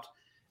be out.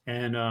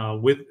 And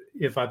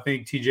if I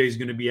think TJ is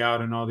going to be out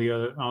and all the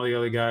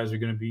other guys are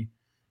going to be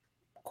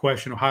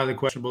highly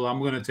questionable, I'm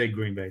going to take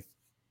Green Bay.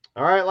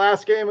 All right,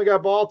 last game we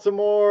got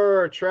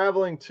Baltimore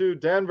traveling to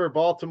Denver.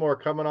 Baltimore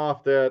coming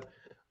off that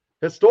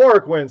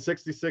historic win,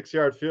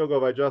 66-yard field goal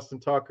by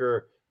Justin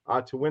Tucker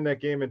to win that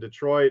game in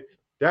Detroit.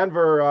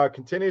 Denver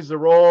continues to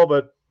roll,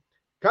 but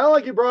kind of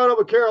like you brought up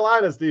with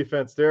Carolina's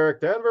defense,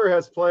 Derek, Denver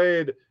has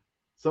played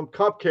some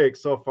cupcakes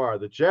so far.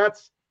 The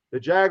Jets, the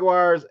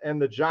Jaguars,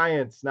 and the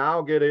Giants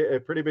now get a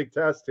pretty big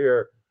test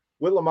here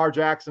with Lamar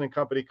Jackson and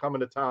company coming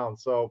to town.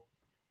 So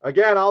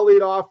again, I'll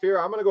lead off here.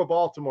 I'm going to go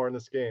Baltimore in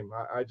this game.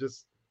 I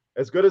just,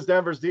 as good as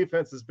Denver's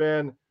defense has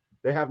been,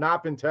 they have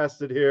not been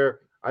tested here.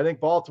 I think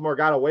Baltimore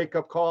got a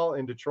wake-up call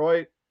in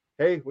Detroit.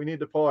 Hey, we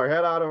need to pull our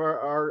head out of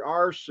our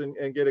arse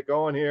and get it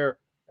going here.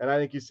 And I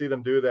think you see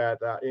them do that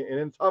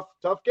in a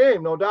tough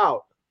game, no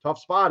doubt. Tough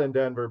spot in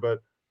Denver,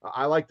 but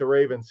I like the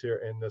Ravens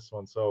here in this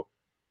one. So,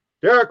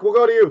 Derek, we'll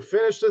go to you.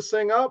 Finish this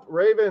thing up.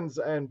 Ravens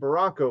and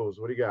Broncos.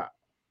 What do you got?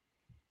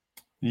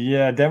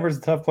 Yeah, Denver's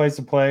a tough place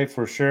to play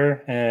for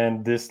sure.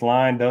 And this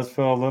line does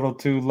feel a little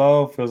too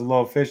low, feels a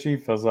little fishy.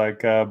 Feels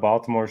like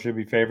Baltimore should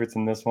be favorites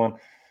in this one.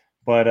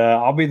 But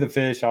I'll be the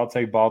fish. I'll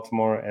take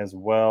Baltimore as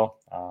well.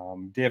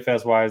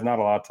 DFS-wise, not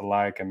a lot to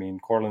like. I mean,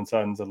 Cortland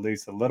Sutton's at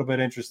least a little bit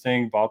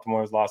interesting.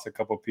 Baltimore's lost a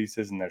couple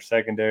pieces in their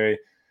secondary.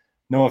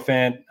 Noah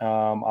Fant,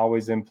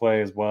 always in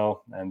play as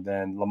well. And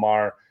then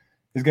Lamar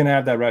is going to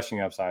have that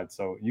rushing upside.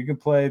 So you can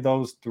play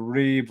those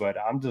three, but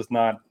I'm just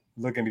not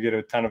looking to get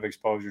a ton of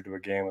exposure to a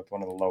game with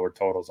one of the lower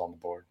totals on the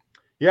board.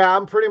 Yeah,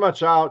 I'm pretty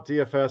much out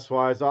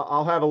DFS-wise.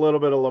 I'll have a little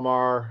bit of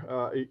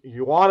Lamar.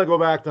 You want to go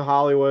back to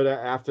Hollywood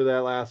after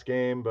that last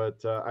game,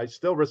 but I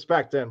still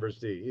respect Denver's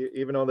D.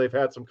 Even though they've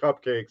had some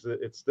cupcakes,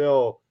 it's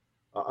still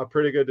a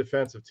pretty good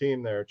defensive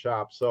team there,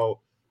 Chop.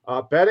 So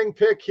betting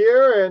pick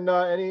here and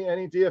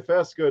any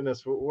DFS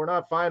goodness. We're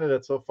not finding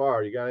it so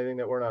far. You got anything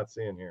that we're not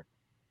seeing here?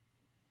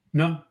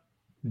 No.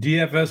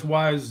 DFS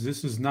wise,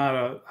 this is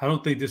not I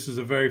don't think this is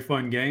a very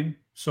fun game.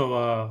 So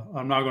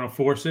I'm not going to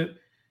force it.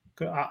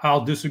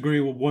 I'll disagree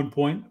with one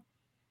point,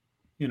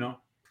 a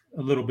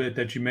little bit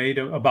that you made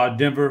about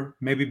Denver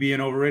maybe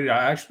being overrated.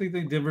 I actually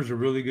think Denver's a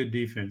really good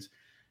defense.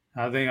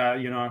 I think,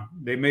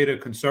 they made a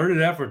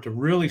concerted effort to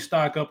really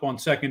stock up on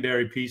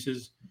secondary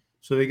pieces.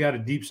 So they got a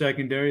deep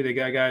secondary. They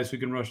got guys who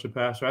can rush the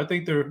passer. I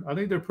think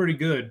they're pretty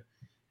good.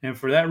 And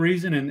for that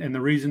reason, and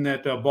the reason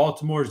that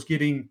Baltimore is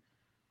getting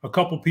a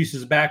couple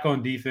pieces back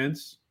on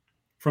defense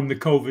from the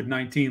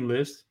COVID-19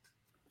 list,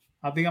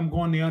 I think I'm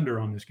going the under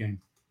on this game.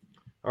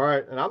 All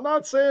right, and I'm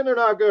not saying they're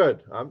not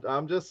good.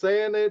 I'm just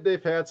saying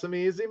they've had some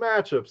easy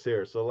matchups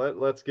here. So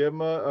let's give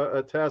them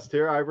a test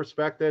here. I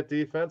respect that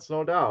defense,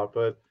 no doubt,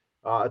 but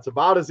it's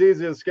about as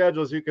easy a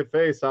schedule as you could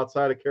face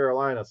outside of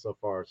Carolina so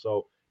far.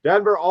 So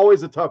Denver,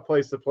 always a tough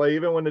place to play,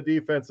 even when the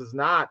defense is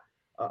not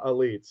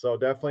elite. So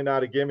definitely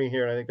not a gimme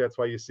here, and I think that's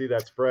why you see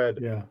that spread.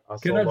 Yeah.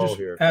 Can I just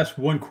ask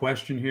one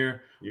question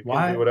here? You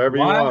can do whatever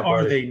you want. Why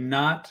are they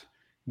not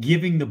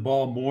giving the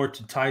ball more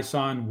to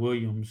Tyson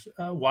Williams?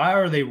 Why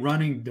are they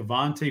running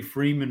Devontae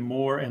Freeman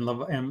more? And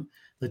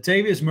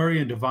Latavius Murray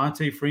and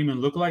Devontae Freeman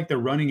look like they're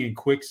running in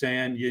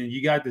quicksand.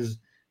 You got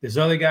this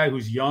other guy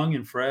who's young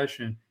and fresh,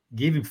 and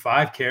give him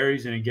 5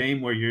 carries in a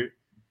game where you're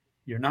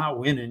not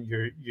winning.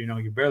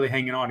 You're barely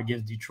hanging on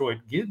against Detroit.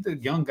 Give the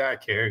young guy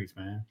carries,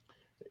 man.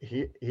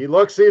 He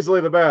looks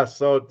easily the best.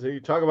 So you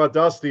talk about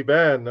Dusty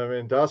Ben. I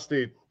mean,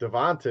 Dusty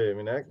Devontae. I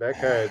mean, that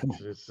guy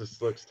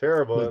just looks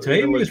terrible.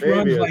 Latavius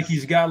runs like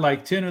he's got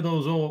like 10 of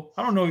those old.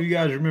 I don't know if you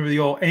guys remember the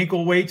old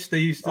ankle weights they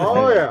used to.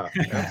 Oh yeah,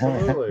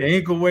 absolutely. The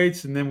ankle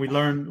weights, and then we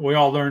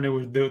all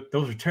learned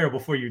those are terrible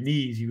for your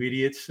knees, you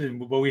idiots.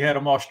 But we had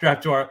them all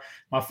strapped to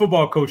my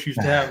football coach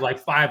used to have like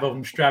 5 of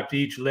them strapped to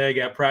each leg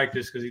at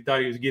practice because he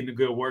thought he was getting a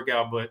good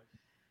workout. But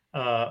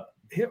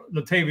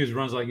Latavius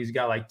runs like he's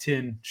got like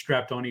 10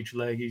 strapped on each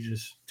leg. He's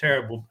just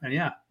terrible. And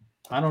yeah,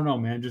 I don't know,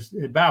 man. Just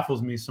it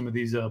baffles me, some of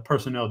these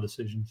personnel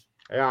decisions.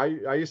 Yeah,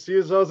 I used to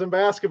use those in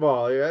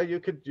basketball. Yeah,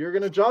 you're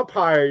gonna jump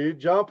higher. You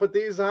jump with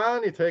these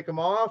on, you take them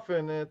off,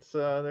 and it's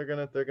they're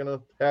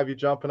gonna have you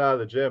jumping out of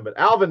the gym. But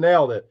Alvin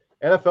nailed it.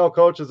 NFL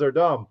coaches are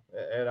dumb,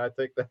 and I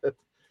think that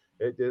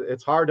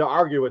it's hard to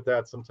argue with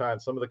that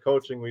sometimes. Some of the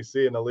coaching we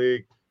see in the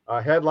league,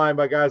 headlined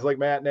by guys like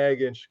Matt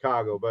Nagy in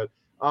Chicago, but.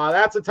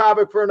 That's a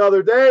topic for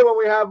another day when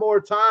we have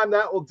more time.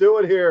 That will do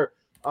it here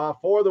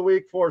for the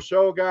Week 4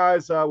 show,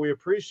 guys. We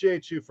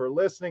appreciate you for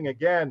listening.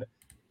 Again,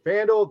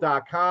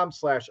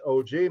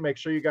 FanDuel.com/OG. Make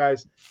sure you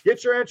guys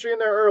get your entry in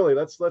there early.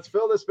 Let's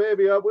fill this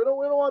baby up. We don't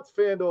want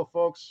the FanDuel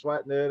folks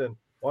sweating it and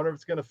wonder if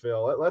it's going to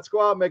fill. Let's go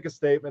out and make a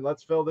statement.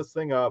 Let's fill this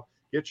thing up.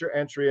 Get your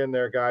entry in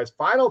there, guys.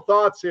 Final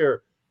thoughts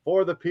here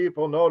for the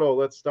people. Noto,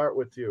 let's start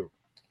with you.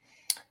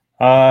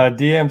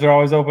 DMs are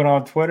always open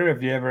on Twitter.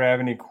 If you ever have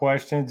any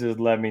questions,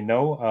 just let me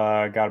know.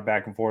 Got a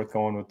back and forth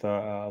going with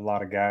a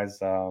lot of guys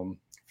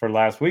for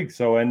last week.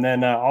 So, and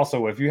then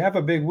also, if you have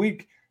a big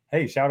week,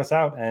 hey, shout us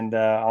out and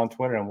on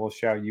Twitter, and we'll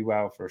shout you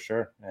out for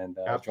sure. And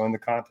join the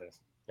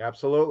contest.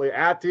 Absolutely.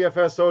 At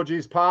DFS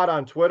OGs Pod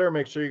on Twitter.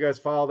 Make sure you guys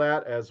follow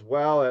that as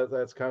well.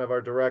 That's kind of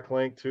our direct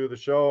link to the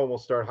show, and we'll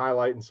start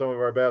highlighting some of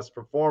our best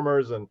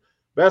performers and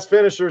best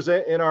finishers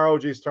in our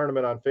OGs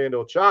tournament on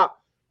FanDuel. Chop.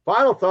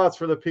 Final thoughts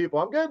for the people.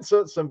 I'm getting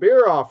some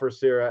beer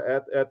offers here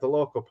at the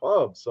local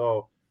pub,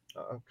 so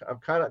I'm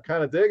kind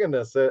of digging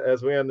this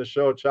as we end the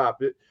show. Chop,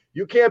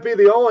 you can't be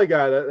the only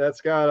guy that's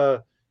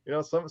got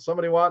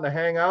somebody wanting to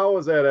hang out.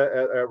 Was that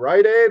at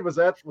Rite Aid? Was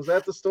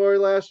that the story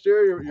last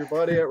year? Your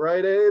buddy at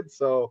Rite Aid.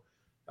 So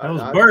that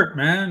was Bert,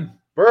 man.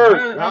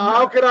 Bert,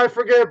 how could I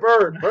forget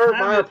Bert? Bert,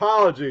 my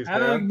apologies. I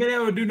haven't been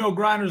able to do no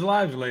Grinders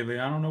Lives lately.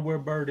 I don't know where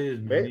Bert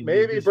is. Man.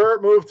 Maybe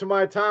Bert moved to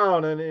my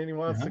town and he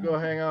wants to go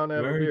hang out and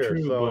have a beer.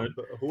 True, so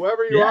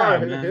whoever you are,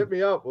 hit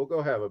me up. We'll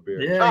go have a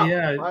beer.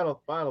 Yeah.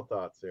 Final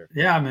thoughts here.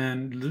 Yeah,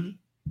 man.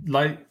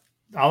 Like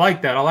I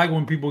like that. I like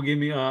when people give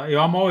me.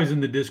 I'm always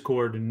in the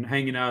Discord and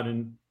hanging out,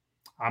 and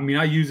I mean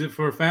I use it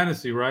for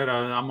fantasy, right?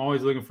 I'm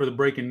always looking for the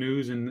breaking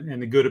news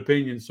and the good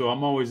opinions, so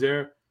I'm always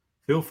there.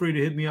 Feel free to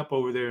hit me up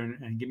over there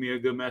and give me a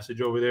good message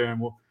over there, and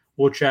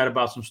we'll chat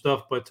about some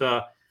stuff. But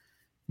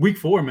Week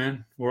 4,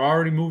 man, we're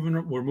already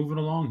moving. We're moving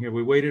along here.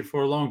 We waited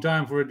for a long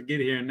time for it to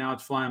get here, and now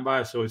it's flying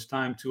by. So it's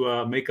time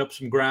to make up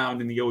some ground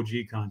in the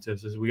OG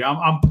contest this week.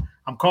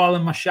 I'm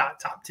calling my shot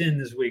top 10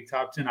 this week.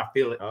 Top 10, I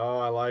feel it. Oh,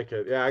 I like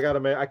it. Yeah,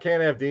 I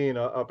can't have Dean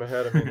up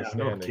ahead of me in the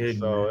standings. No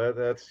kidding, so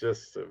that's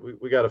just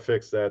we got to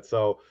fix that.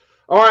 So.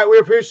 All right, we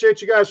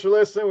appreciate you guys for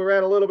listening. We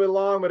ran a little bit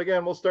long, but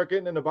again, we'll start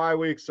getting into bye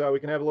weeks so we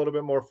can have a little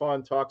bit more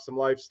fun, talk some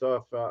life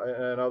stuff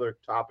and other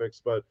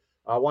topics. But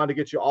I wanted to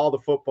get you all the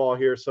football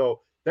here.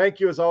 So thank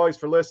you as always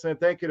for listening.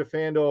 Thank you to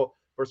FanDuel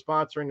for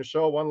sponsoring the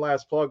show. One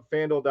last plug,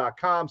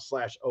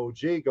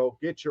 FanDuel.com/OG. Go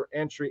get your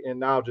entry in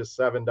now, just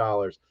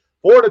 $7.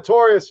 For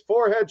Notorious,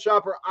 for Head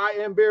Shopper, I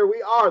am Beer.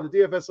 We are the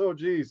DFS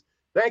OGs.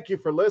 Thank you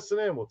for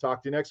listening. We'll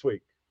talk to you next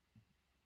week.